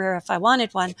literary career if I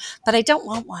wanted one, but I don't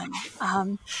want one,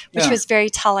 which was very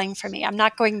telling for me. I'm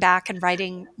not going back and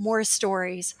writing more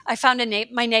stories. I found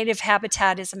my native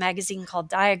habitat is a magazine called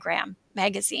Diagram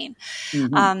Magazine,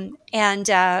 and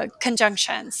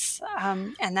Conjunctions,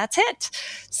 and that's it.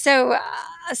 So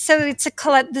it's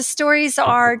the stories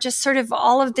are just sort of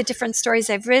all of the different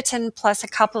stories I've written, plus a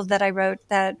couple that I wrote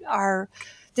that are.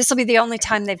 This will be the only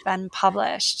time they've been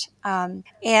published, and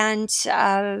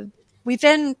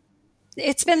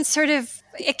it's been sort of,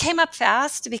 it came up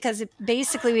fast because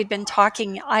basically we'd been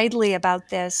talking idly about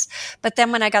this. But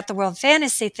then when I got the World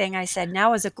Fantasy thing, I said,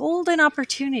 now is a golden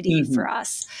opportunity for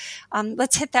us.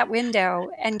 Let's hit that window.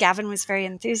 And Gavin was very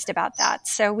enthused about that.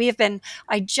 So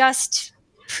I just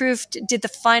did the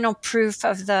final proof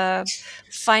of the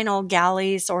final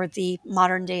galleys, or the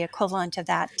modern day equivalent of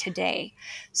that, today.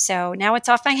 So now it's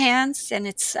off my hands, and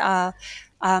it's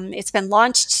been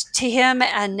launched to him,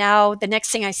 and now the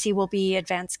next thing I see will be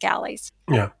Advanced Galleys.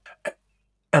 Yeah.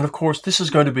 And of course, this is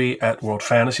going to be at World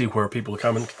Fantasy, where people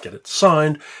come and get it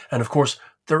signed. And of course,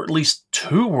 there are at least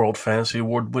 2 World Fantasy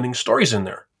Award-winning stories in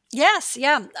there. Yes,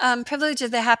 yeah. Privilege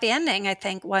of the Happy Ending, I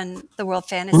think, won the World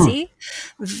Fantasy.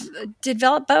 Did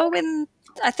Velvet Bow win?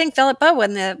 I think Velvet Bow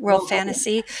won the World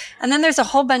Fantasy. And then there's a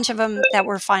whole bunch of them that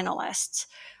were finalists.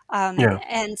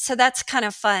 And so that's kind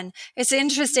of fun. It's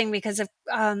interesting because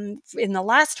in the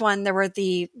last one there was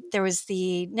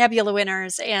the Nebula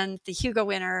winners and the Hugo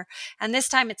winner, and this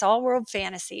time it's all World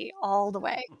Fantasy all the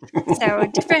way. So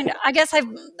different. I guess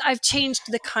I've changed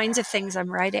the kinds of things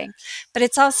I'm writing, but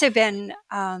it's also been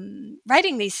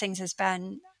writing these things has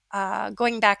been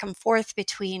going back and forth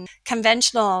between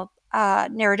conventional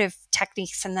narrative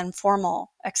techniques and then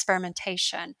formal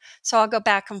experimentation. So I'll go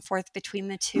back and forth between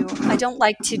the two. I don't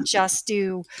like to just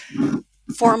do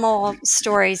formal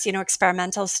stories,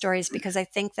 experimental stories, because I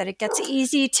think that it gets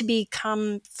easy to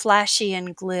become flashy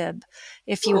and glib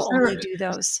if you only do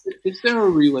those. Is there a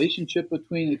relationship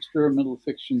between experimental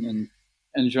fiction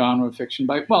and genre fiction?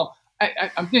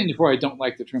 I'm getting to where I don't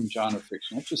like the term genre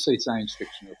fiction. Let's just say science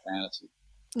fiction or fantasy.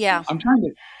 Yeah.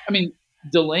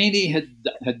 Delaney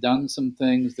had done some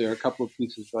things. There are a couple of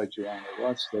pieces by Joanna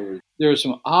Russ. There are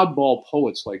some oddball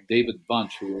poets like David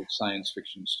Bunch who wrote science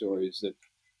fiction stories that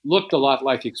looked a lot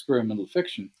like experimental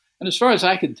fiction. And as far as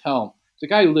I can tell, the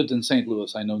guy who lived in St.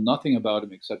 Louis, I know nothing about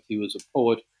him except he was a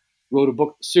poet, wrote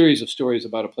a series of stories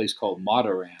about a place called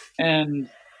Madaran. And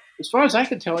as far as I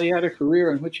can tell, he had a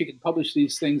career in which he could publish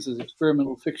these things as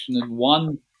experimental fiction in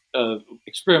one,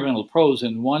 experimental prose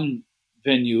in one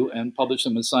venue, and publish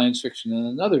them as science fiction in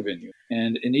another venue.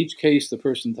 And in each case, the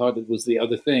person thought it was the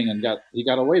other thing, and he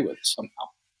got away with it somehow.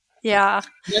 Yeah,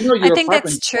 I think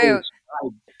that's true.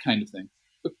 Kind of thing.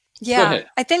 Yeah,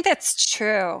 I think that's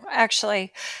true.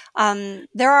 Actually,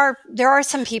 there are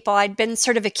some people. I'd been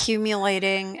sort of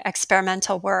accumulating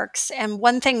experimental works, and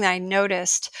one thing that I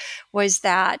noticed was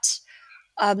that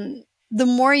the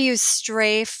more you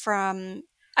stray from,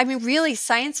 really,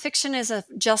 science fiction is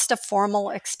just a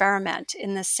formal experiment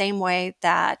in the same way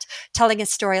that telling a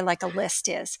story like a list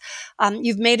is.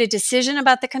 You've made a decision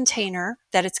about the container,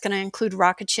 that it's going to include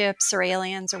rocket ships or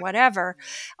aliens or whatever,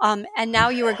 and now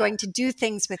you are going to do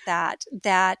things with that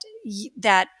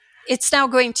it's now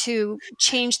going to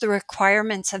change the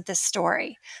requirements of the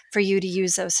story for you to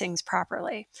use those things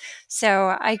properly.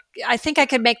 So I think I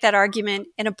could make that argument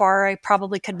in a bar. I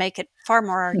probably could make it far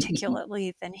more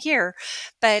articulately than here,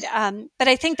 but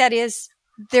I think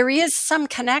there is some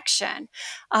connection.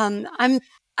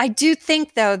 I do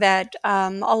think, though, that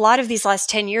a lot of these last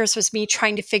 10 years was me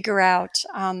trying to figure out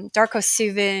Darko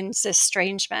Suvin's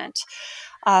Estrangement.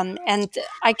 And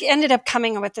I ended up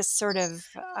coming up with this sort of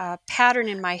pattern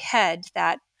in my head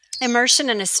that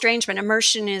immersion and estrangement.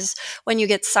 Immersion is when you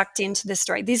get sucked into the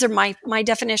story. These are my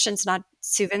definitions, not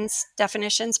Suvin's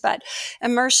definitions, but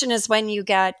immersion is when you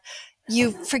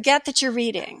forget that you're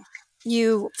reading.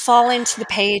 You fall into the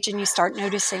page and you start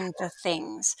noticing the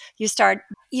things. You start,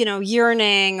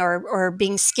 yearning or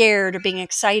being scared or being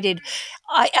excited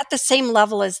at the same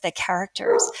level as the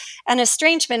characters. And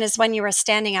estrangement is when you are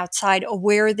standing outside,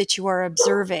 aware that you are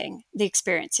observing the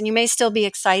experience. And you may still be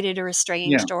excited or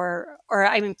estranged or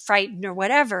frightened or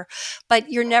whatever, but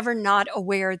you're never not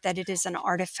aware that it is an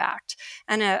artifact.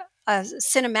 And a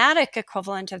cinematic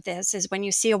equivalent of this is when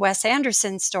you see a Wes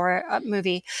Anderson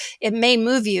movie, it may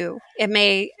move you, it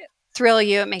may thrill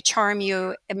you, it may charm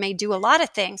you, it may do a lot of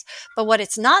things, but what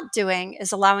it's not doing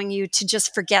is allowing you to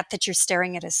just forget that you're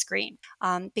staring at a screen,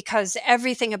 because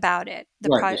everything about it,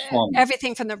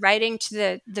 everything from the writing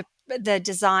to the the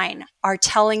design are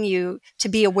telling you to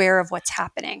be aware of what's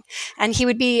happening. And he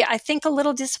would be, I think, a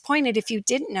little disappointed if you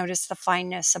didn't notice the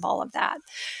fineness of all of that.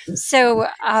 So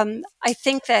I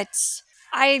think that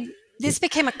this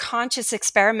became a conscious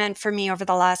experiment for me over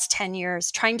the last 10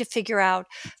 years, trying to figure out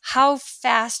how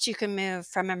fast you can move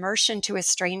from immersion to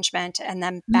estrangement and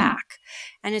then back.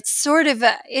 And it's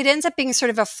it ends up being sort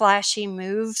of a flashy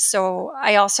move. So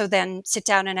I also then sit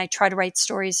down and I try to write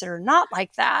stories that are not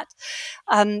like that.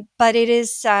 But it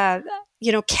is, can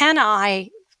I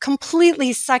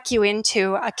completely suck you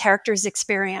into a character's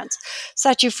experience so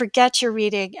that you forget you're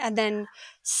reading and then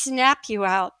snap you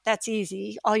out? That's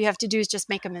easy. All you have to do is just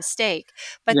make a mistake.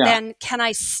 But then can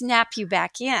I snap you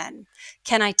back in?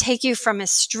 Can I take you from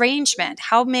estrangement?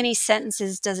 How many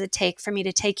sentences does it take for me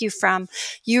to take you from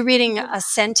you reading a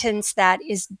sentence that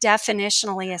is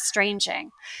definitionally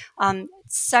estranging,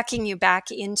 sucking you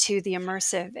back into the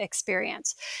immersive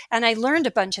experience? And I learned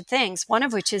a bunch of things, one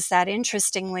of which is that,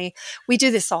 interestingly, we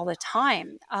do this all the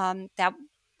time, that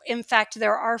in fact,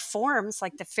 there are forms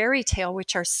like the fairy tale,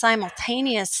 which are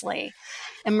simultaneously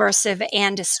immersive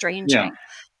and estranging.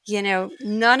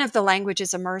 None of the language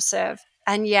is immersive,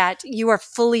 and yet you are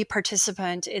fully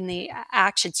participant in the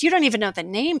actions. You don't even know the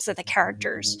names of the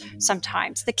characters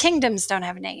sometimes. The kingdoms don't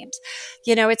have names.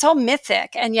 It's all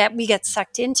mythic, and yet we get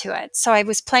sucked into it. So I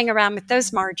was playing around with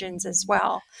those margins as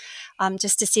well,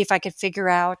 just to see if I could figure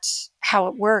out how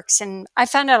it works. And I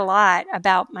found out a lot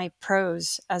about my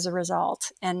prose as a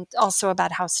result, and also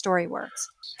about how story works.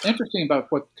 Interesting about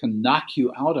what can knock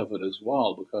you out of it as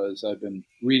well, because I've been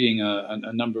reading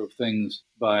a number of things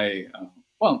by,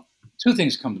 two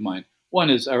things come to mind. One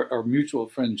is our mutual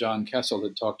friend John Kessel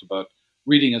had talked about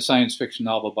reading a science fiction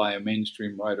novel by a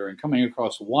mainstream writer and coming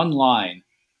across one line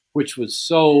which was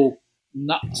so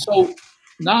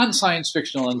non-science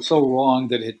fictional and so wrong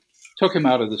that it took him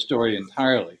out of the story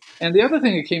entirely. And the other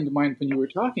thing that came to mind when you were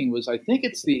talking was, I think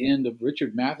it's the end of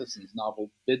Richard Matheson's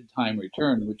novel Bid-Time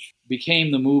Return, which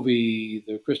became the movie,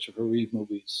 the Christopher Reeve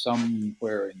movie,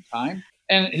 Somewhere in Time.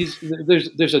 And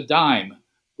there's a dime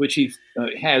which he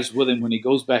has with him when he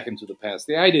goes back into the past.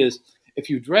 The idea is, if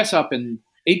you dress up in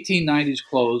 1890s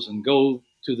clothes and go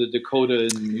to the Dakota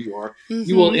in New York,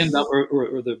 you will end up,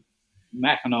 or the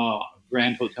Mackinac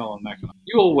Grand Hotel in Mackinac,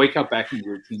 you will wake up back in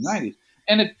the 1890s.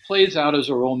 And it plays out as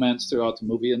a romance throughout the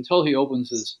movie until he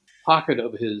opens his pocket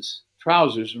of his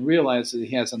trousers and realizes that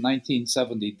he has a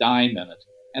 1970 dime in it.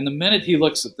 And the minute he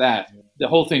looks at that, the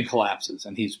whole thing collapses,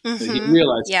 and he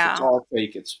realizes it's all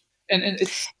fake. And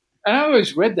I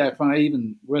always read that when I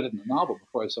even read it in the novel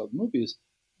before I saw the movies.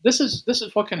 This is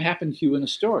what can happen to you in a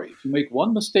story. If you make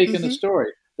one mistake in a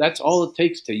story, that's all it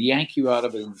takes to yank you out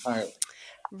of it entirely.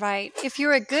 Right. If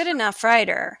you're a good enough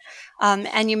writer,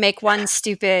 and you make one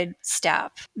stupid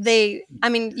step,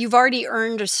 you've already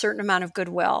earned a certain amount of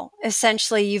goodwill.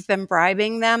 Essentially, you've been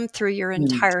bribing them through your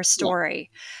entire story.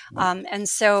 And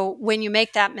so when you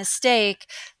make that mistake,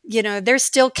 they're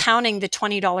still counting the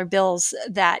 $20 bills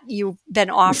that you've been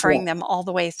offering them all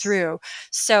the way through.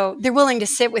 So they're willing to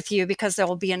sit with you because there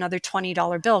will be another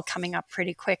 $20 bill coming up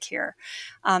pretty quick here.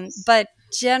 But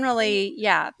generally,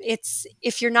 it's,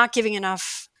 if you're not giving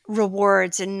enough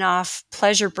rewards, enough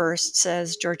pleasure bursts,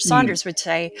 as George Saunders would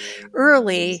say,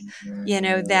 early,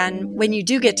 then when you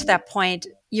do get to that point,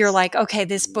 you're like, okay,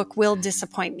 this book will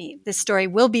disappoint me. This story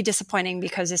will be disappointing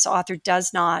because this author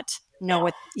does not know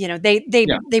what,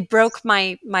 they broke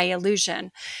my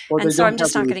illusion. And so I'm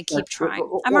just not going to keep trying.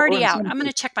 I'm already out. I'm going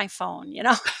to check my phone,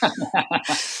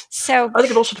 So I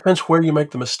think it also depends where you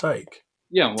make the mistake.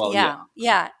 Yeah.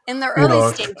 In the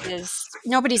early stages,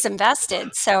 nobody's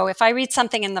invested. So if I read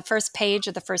something in the first page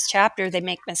of the first chapter, they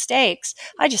make mistakes.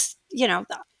 I just,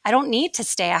 I don't need to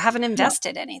stay. I haven't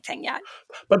invested anything yet.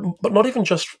 But not even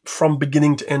just from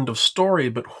beginning to end of story,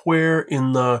 but where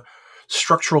in the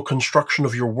structural construction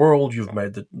of your world you've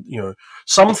made that,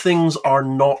 some things are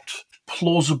not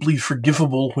plausibly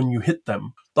forgivable when you hit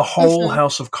them. The whole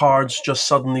house of cards just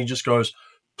suddenly just goes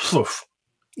poof.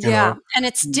 And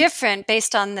it's different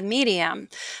based on the medium,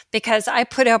 because I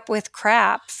put up with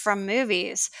crap from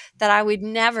movies that I would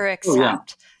never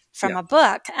accept from a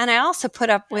book. And I also put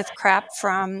up with crap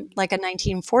from like a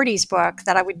 1940s book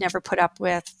that I would never put up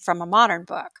with from a modern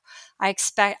book. I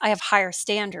have higher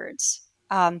standards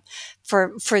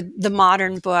for the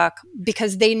modern book,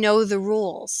 because they know the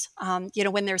rules.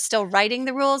 When they're still writing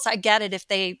the rules, I get it if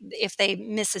they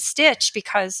miss a stitch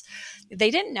because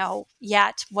they didn't know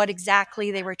yet what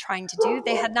exactly they were trying to do.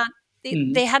 They had not.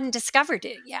 They hadn't discovered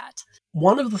it yet.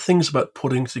 One of the things about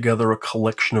putting together a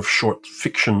collection of short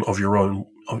fiction of your own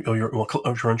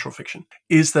short fiction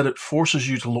is that it forces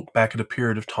you to look back at a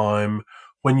period of time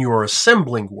when you are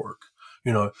assembling work.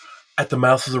 At the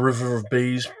Mouth of the River of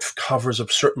Bees covers a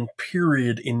certain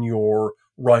period in your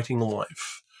writing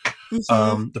life.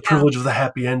 The Privilege of the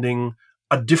Happy Ending,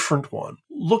 a different one.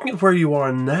 Looking at where you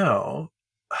are now,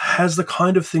 has the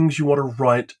kind of things you want to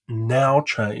write now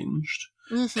changed,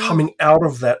 coming out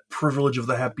of that Privilege of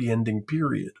the Happy Ending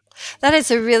period? That is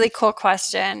a really cool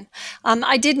question.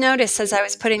 I did notice as I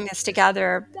was putting this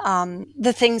together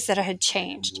the things that had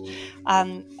changed.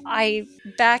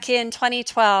 Back in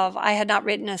 2012, I had not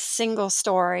written a single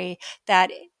story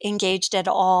that engaged at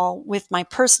all with my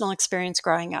personal experience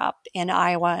growing up in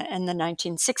Iowa in the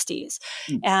 1960s.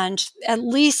 And at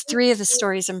least 3 of the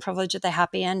stories in Privilege of the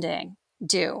Happy Ending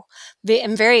do,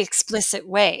 in very explicit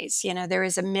ways. There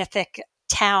is a mythic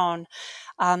town.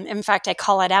 In fact, I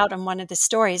call it out in one of the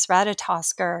stories,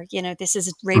 Ratatoskr. This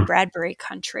is Ray Bradbury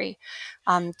country.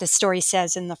 The story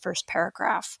says in the first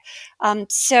paragraph.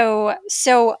 So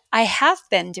I have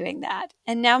been doing that.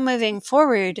 And now moving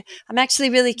forward, I'm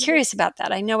actually really curious about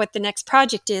that. I know what the next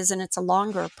project is, and it's a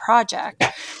longer project.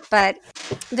 But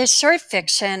the short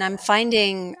fiction, I'm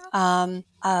finding I'm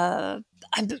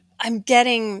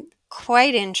getting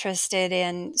quite interested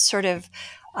in sort of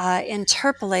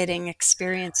interpolating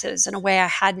experiences in a way I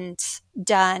hadn't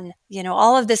done.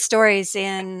 All of the stories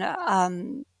in,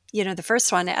 the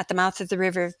first one, At the Mouth of the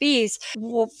River of Bees,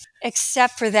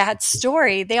 except for that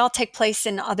story, they all take place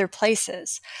in other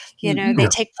places. They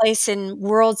take place in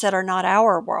worlds that are not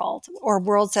our world, or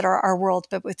worlds that are our world,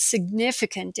 but with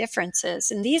significant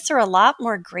differences. And these are a lot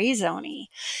more gray zoney.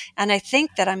 And I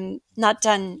think that I'm not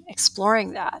done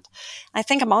exploring that. I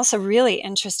think I'm also really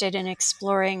interested in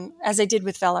exploring, as I did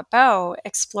with Velvet Bow,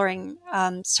 exploring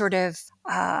sort of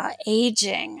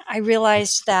aging. I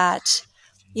realized that,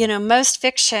 most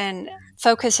fiction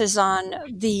focuses on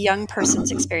the young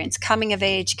person's experience, coming of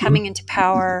age, coming into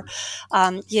power,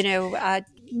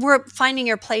 we're finding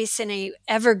your place in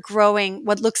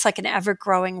what looks like an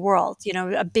ever-growing world,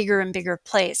 a bigger and bigger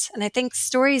place. And I think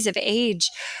stories of age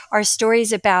are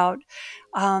stories about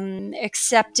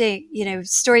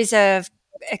stories of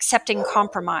accepting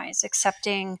compromise,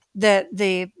 accepting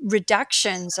the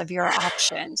reductions of your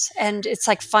options. And it's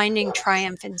like finding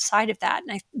triumph inside of that.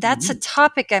 And that's a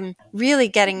topic I'm really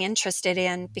getting interested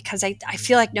in, because I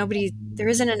feel like there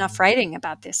isn't enough writing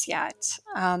about this yet.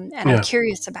 And I'm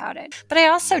curious about it. But I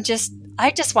also just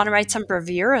want to write some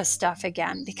bravura stuff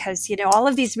again, because, all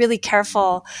of these really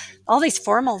careful, all these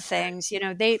formal things,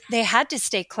 they had to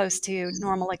stay close to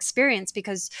normal experience,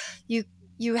 because you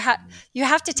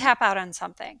have to tap out on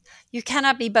something. You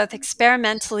cannot be both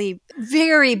experimentally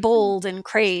very bold and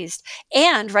crazed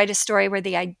and write a story where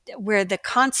the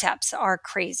concepts are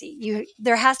crazy.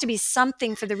 There has to be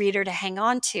something for the reader to hang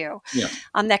on to.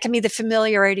 That can be the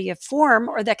familiarity of form,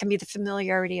 or that can be the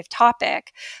familiarity of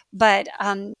topic. But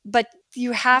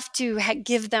you have to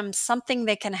give them something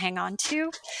they can hang on to.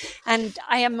 And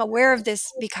I am aware of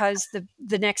this because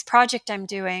the next project I'm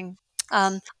doing,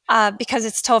 because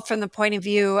it's told from the point of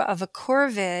view of a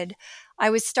corvid, I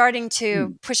was starting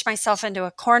to push myself into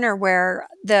a corner where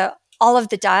all of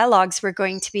the dialogues were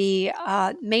going to be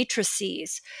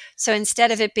matrices. So instead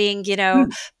of it being,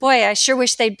 boy, I sure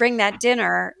wish they'd bring that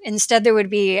dinner, instead there would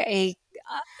be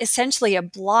essentially a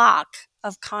block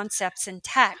of concepts and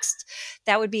text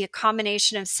that would be a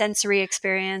combination of sensory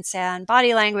experience and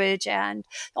body language and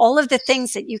all of the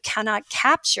things that you cannot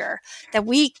capture, that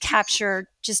we capture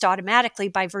just automatically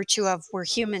by virtue of we're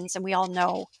humans, and we all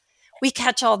know we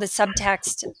catch all the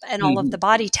subtext and all of the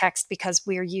body text because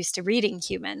we're used to reading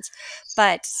humans.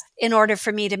 But in order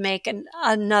for me to make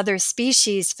another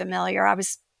species familiar, I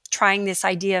was trying this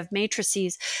idea of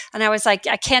matrices. And I was like,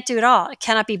 I can't do it all. It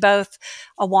cannot be both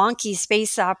a wonky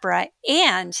space opera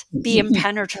and be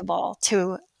impenetrable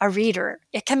to a reader.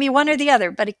 It can be one or the other,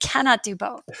 but it cannot do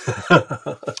both.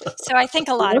 So I think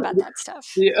a lot about that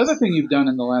stuff. The other thing you've done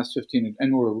in the last 15,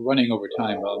 and we're running over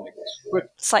time, I'll make this quick.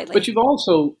 Slightly. But you've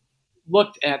also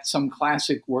looked at some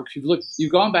classic works.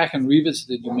 You've gone back and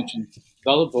revisited, you mentioned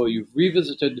Velvet Bow, you've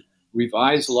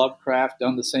revised Lovecraft,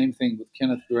 done the same thing with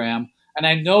Kenneth Grahame. And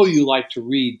I know you like to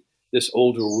read this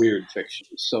older weird fiction.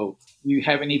 So do you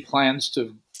have any plans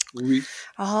to revisit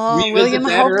William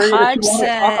that Hope area that you want to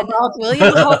talk about?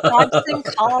 William Hope Hodgson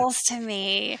calls to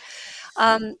me.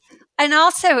 And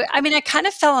also, I kind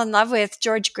of fell in love with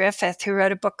George Griffith, who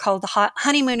wrote a book called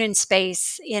Honeymoon in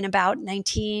Space in about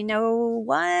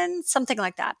 1901, something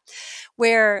like that,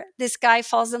 where this guy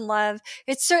falls in love.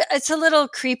 It's a little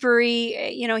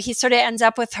creepery. He sort of ends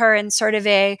up with her in sort of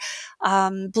a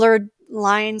blurred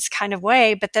lines kind of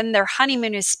way, but then their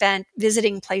honeymoon is spent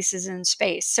visiting places in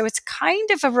space. So it's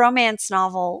kind of a romance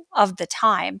novel of the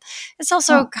time. It's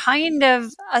also kind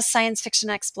of a science fiction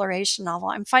exploration novel.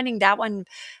 I'm finding that one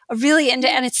really and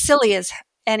it's silly as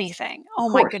anything. Oh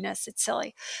my goodness, it's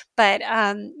silly. But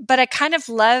I kind of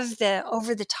love the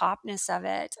over the topness of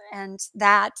it, and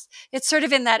that it's sort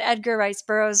of in that Edgar Rice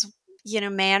Burroughs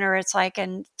manner. It's like,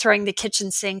 and throwing the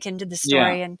kitchen sink into the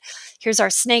story, and here's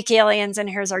our snake aliens, and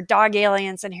here's our dog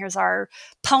aliens, and here's our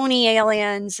pony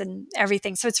aliens, and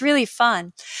everything. So it's really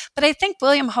fun. But I think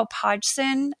William Hope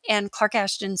Hodgson and Clark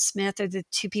Ashton Smith are the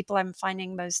two people I'm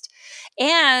finding most,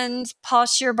 and Paul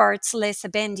Shearbart's Le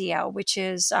Sabendio, which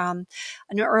is an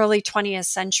early 20th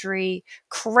century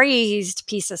crazed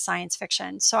piece of science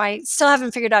fiction. So I still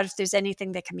haven't figured out if there's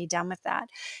anything that can be done with that.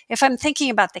 If I'm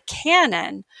thinking about the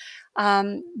canon,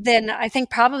 then I think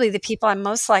probably the people I'm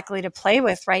most likely to play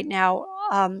with right now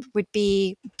would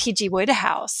be P.G.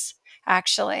 Wodehouse,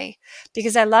 actually,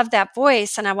 because I love that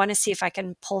voice and I want to see if I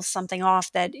can pull something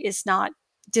off that is not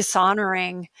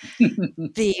dishonoring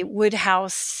the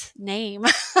Wodehouse name.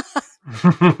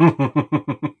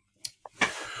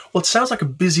 Well, it sounds like a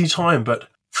busy time, but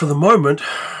for the moment,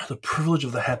 The Privilege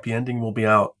of the Happy Ending will be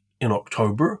out in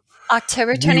October.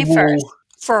 October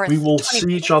 21st. We will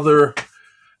see each other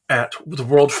at the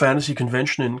World Fantasy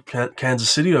Convention in Kansas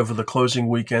City over the closing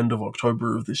weekend of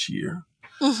October of this year.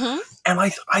 Mm-hmm. And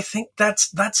I think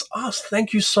that's us.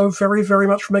 Thank you so very, very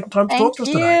much for making time to talk to us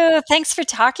today. Thank you. Thanks for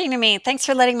talking to me. Thanks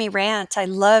for letting me rant. I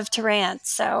love to rant,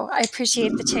 so I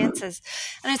appreciate the chances.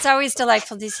 And it's always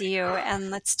delightful to see you. And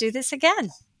let's do this again.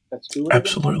 Let's do it.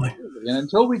 Absolutely. Again. And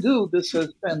until we do, this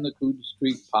has been the Coode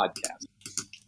Street Podcast.